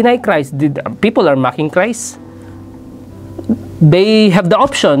can deny Christ. People are mocking Christ. They have the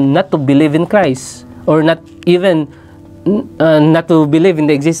option not to believe in Christ or not even not to believe in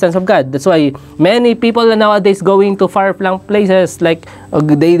the existence of God. That's why many people are nowadays going to far-flung places, like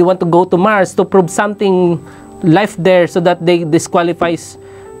they want to go to Mars to prove something life there so that they disqualifies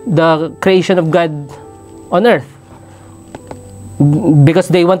the creation of God on earth, because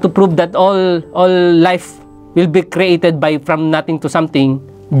they want to prove that all life will be created from nothing to something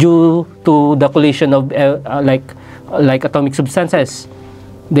due to the collision of like atomic substances.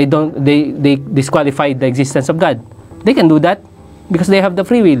 They disqualify the existence of God. They can do that because they have the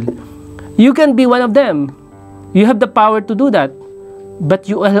free will. You can be one of them. You have the power to do that, but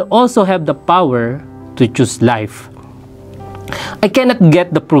you also have the power to choose life. I cannot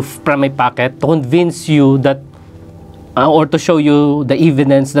get the proof from my pocket to convince you that or to show you the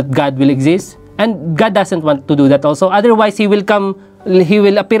evidence that God will exist. And God doesn't want to do that also. Otherwise, He will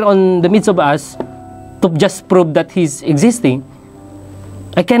appear on the midst of us to just prove that He's existing.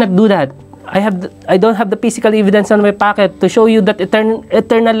 I cannot do that. I don't have the physical evidence on my pocket to show you that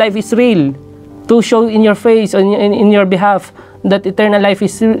eternal life is real. To show in your face, in your behalf, that eternal life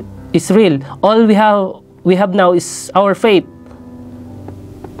is real. All we have now is our faith.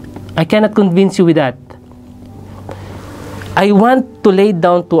 I cannot convince you with that. I want to lay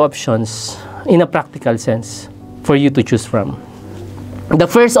down two options in a practical sense for you to choose from. The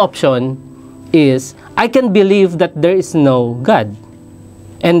first option is, I can believe that there is no God,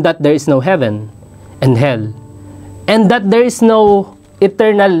 and that there is no heaven and hell, and that there is no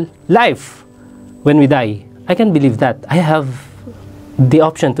eternal life when we die. I can believe that. I have the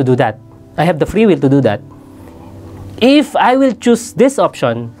option to do that. I have the free will to do that. If I will choose this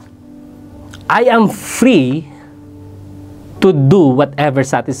option, I am free to do whatever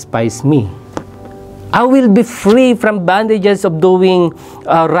satisfies me. I will be free from bondages of doing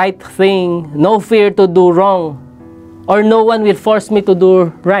a right thing, no fear to do wrong, or no one will force me to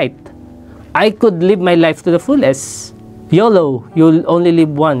do right. I could live my life to the fullest. YOLO, you'll only live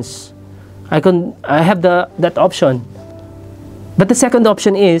once. I have that option. But the second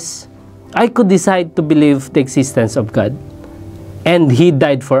option is, I could decide to believe the existence of God, and He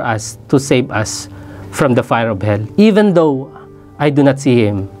died for us to save us from the fire of hell, even though I do not see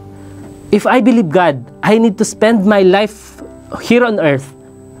Him. If I believe God, I need to spend my life here on earth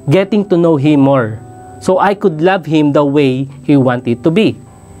getting to know Him more, so I could love Him the way He wanted to be,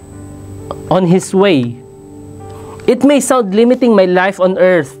 on His way. It may sound limiting my life on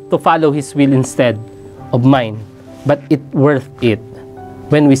earth to follow His will instead of mine, but it's worth it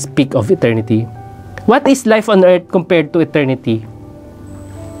when we speak of eternity. What is life on earth compared to eternity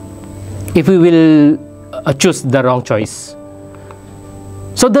if we will choose the wrong choice?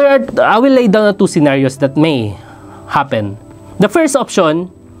 So I will lay down two scenarios that may happen. The first option,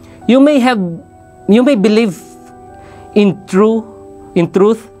 you may believe in truth.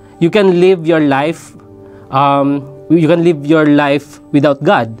 You can live your life. You can live your life without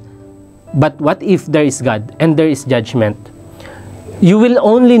God. But what if there is God and there is judgment? You will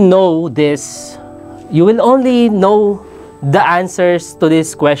only know this. You will only know the answers to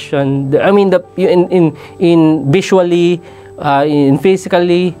this question. I mean, in visually. In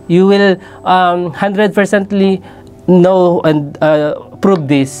physically, you will 100% know and prove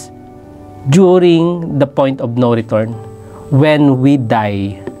this during the point of no return, when we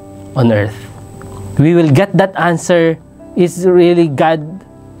die on earth. We will get that answer. Is really God?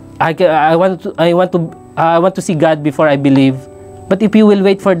 I want I want to see God before I believe. But if you will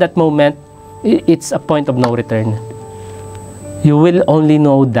wait for that moment, it's a point of no return. You will only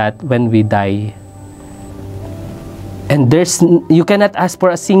know that when we die. And you cannot ask for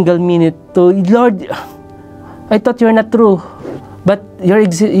a single minute to, Lord, I thought you're not true, but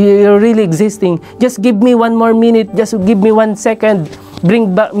you're really existing. Just give me one more minute. Just give me 1 second.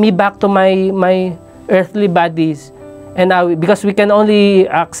 Bring me back to my earthly bodies. And because we can only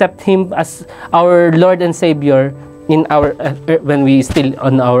accept Him as our Lord and Savior in our when we still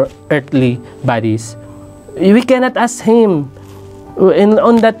on our earthly bodies. We cannot ask Him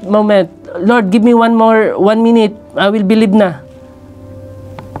on that moment, Lord, give me 1 minute, I will believe na.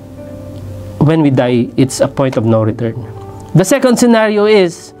 When we die, it's a point of no return. The second scenario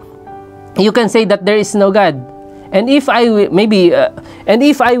is, you can say that there is no God, and if I will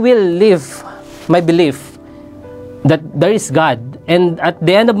live my belief that there is God, and at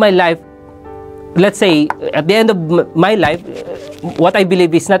the end of my life, let's say at the end of my life, what I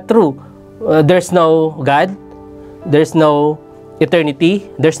believe is not true. There's no God, there's no eternity,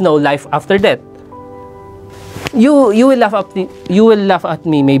 there's no life after death. You will laugh at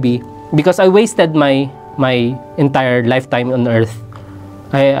me maybe because I wasted my entire lifetime on earth.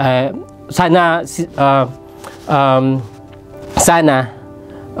 Sana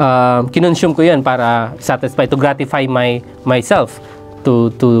kinonsume ko 'yun para satisfy, to gratify myself,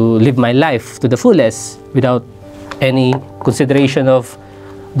 to live my life to the fullest without any consideration of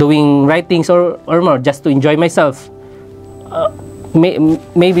doing right things or more, just to enjoy myself.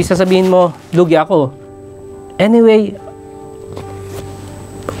 Maybe sasabihin mo, lugi ako. Anyway,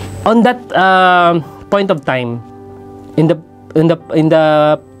 on that point of time, in the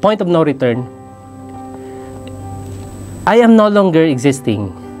point of no return, I am no longer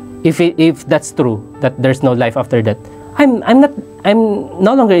existing. If that's true, that there's no life after that, I'm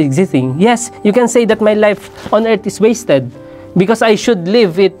no longer existing. Yes, you can say that my life on earth is wasted because I should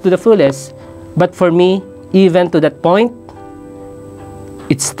live it to the fullest. But for me, even to that point,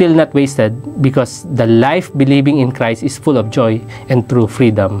 it's still not wasted because the life believing in Christ is full of joy and true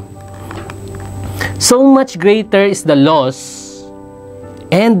freedom. So much greater is the loss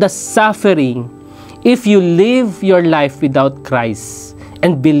and the suffering if you live your life without Christ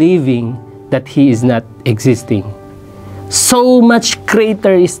and believing that He is not existing. So much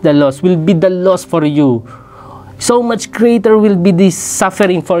greater is the loss, will be the loss for you. So much greater will be the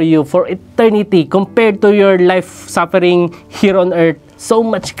suffering for you for eternity compared to your life suffering here on earth. So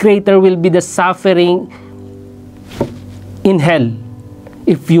much greater will be the suffering in hell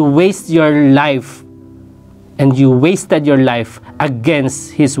if you waste your life, and you wasted your life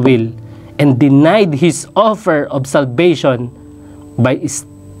against His will and denied His offer of salvation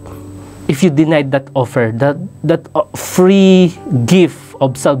if you denied that offer, that free gift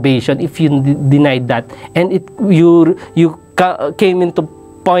of salvation, if you denied that, and you came into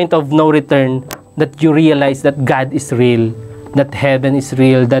point of no return, that you realize that God is real, that heaven is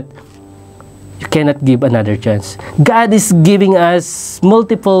real, that you cannot give another chance. God is giving us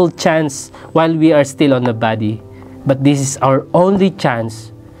multiple chance while we are still on the body, but this is our only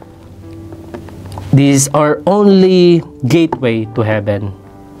chance. This is our only gateway to heaven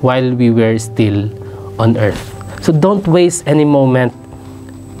while we were still on earth. So don't waste any moment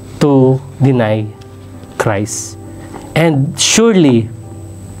to deny Christ. And surely,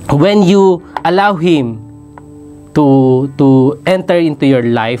 when you allow Him to enter into your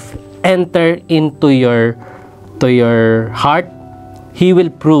life, enter into your heart, He will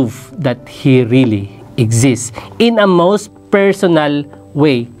prove that He really exists in a most personal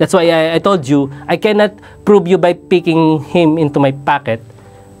way. That's why I told you, I cannot prove you by picking Him into my pocket,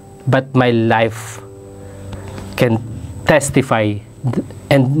 but my life can testify,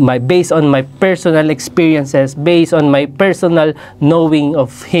 and based on my personal experiences, based on my personal knowing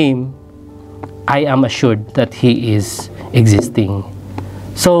of Him, I am assured that He is existing.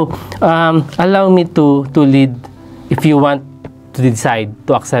 So, allow me to lead. If you want to decide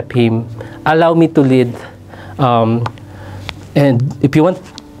to accept Him, allow me to lead. And if you want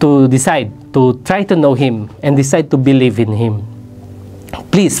to decide to try to know Him and decide to believe in Him,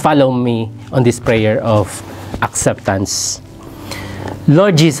 please follow me on this prayer of acceptance.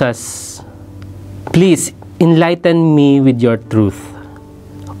 Lord Jesus, please enlighten me with your truth.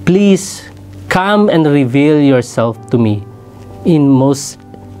 Please come and reveal yourself to me in most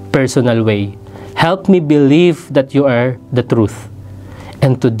personal way. Help me believe that you are the truth.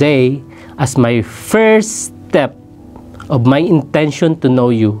 And today, as my first step of my intention to know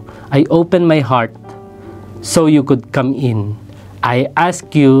you, I open my heart so you could come in. I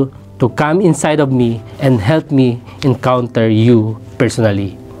ask you to come inside of me and help me encounter you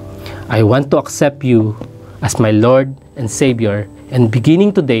personally. I want to accept you as my Lord and Savior. And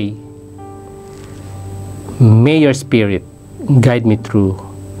beginning today, may your Spirit guide me through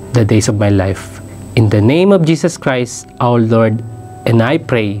the days of my life. In the name of Jesus Christ, our Lord, and I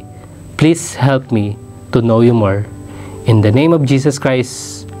pray, please help me to know you more. In the name of Jesus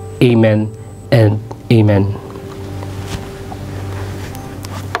Christ, amen and amen.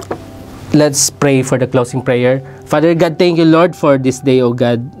 Let's pray for the closing prayer. Father God, thank you, Lord, for this day, O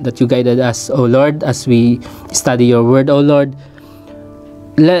God, that you guided us, O Lord, as we study your word, O Lord.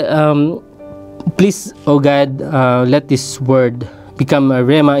 Please, O God, let this word become a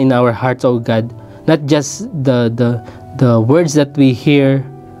rhema in our hearts, O God. Not just the words that we hear,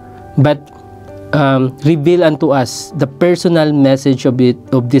 but reveal unto us the personal message of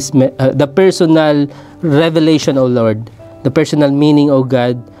the personal revelation, O Lord, the personal meaning, O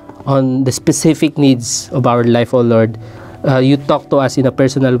God, on the specific needs of our life, O Lord. You talk to us in a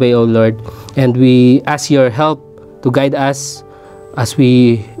personal way, O Lord, and we ask your help to guide us as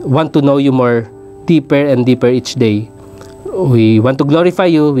we want to know you more, deeper and deeper each day. We want to glorify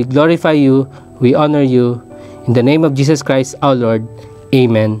you, we honor you. In the name of Jesus Christ, our Lord,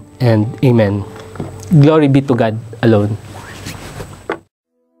 amen and amen. Glory be to God alone.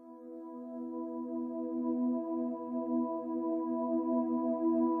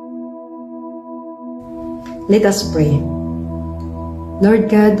 Let us pray. Lord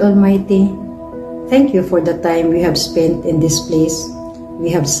God Almighty, thank you for the time we have spent in this place. We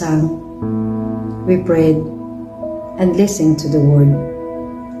have sung, we prayed, and listened to the word.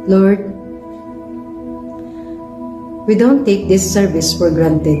 Lord, we don't take this service for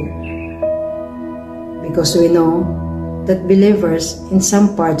granted because we know that believers in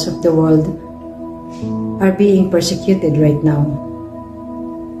some parts of the world are being persecuted right now.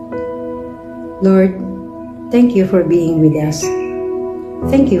 Lord, thank you for being with us.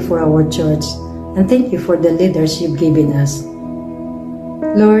 Thank you for our church, and thank you for the leaders you've given us.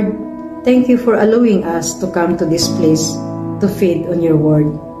 Lord, thank you for allowing us to come to this place to feed on your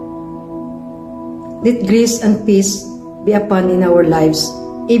word. Let grace and peace be upon in our lives,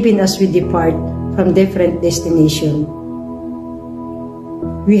 even as we depart from different destinations.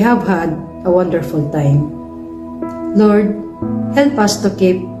 We have had a wonderful time. Lord, help us to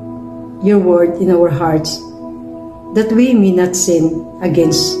keep your word in our hearts, that we may not sin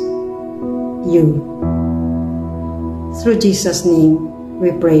against you. Through Jesus' name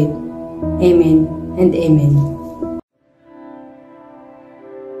we pray. Amen and amen.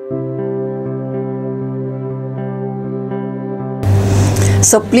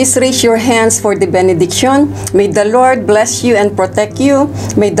 So please raise your hands for the benediction. May the Lord bless you and protect you.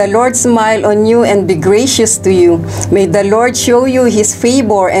 May the Lord smile on you and be gracious to you. May the Lord show you his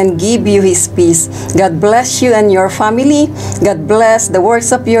favor and give you his peace. God bless you and your family. God bless the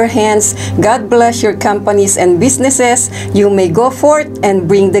works of your hands. God bless your companies and businesses. You may go forth and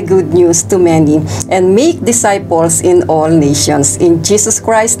bring the good news to many and make disciples in all nations. In Jesus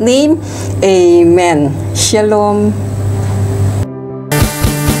Christ's name, amen. Shalom.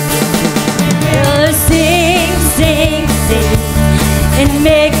 Sing, sing, and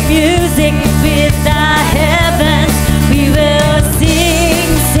make music with the heavens. We will sing,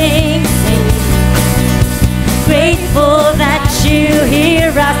 sing, sing. Grateful that you hear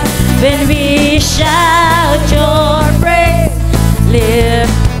us when we shout.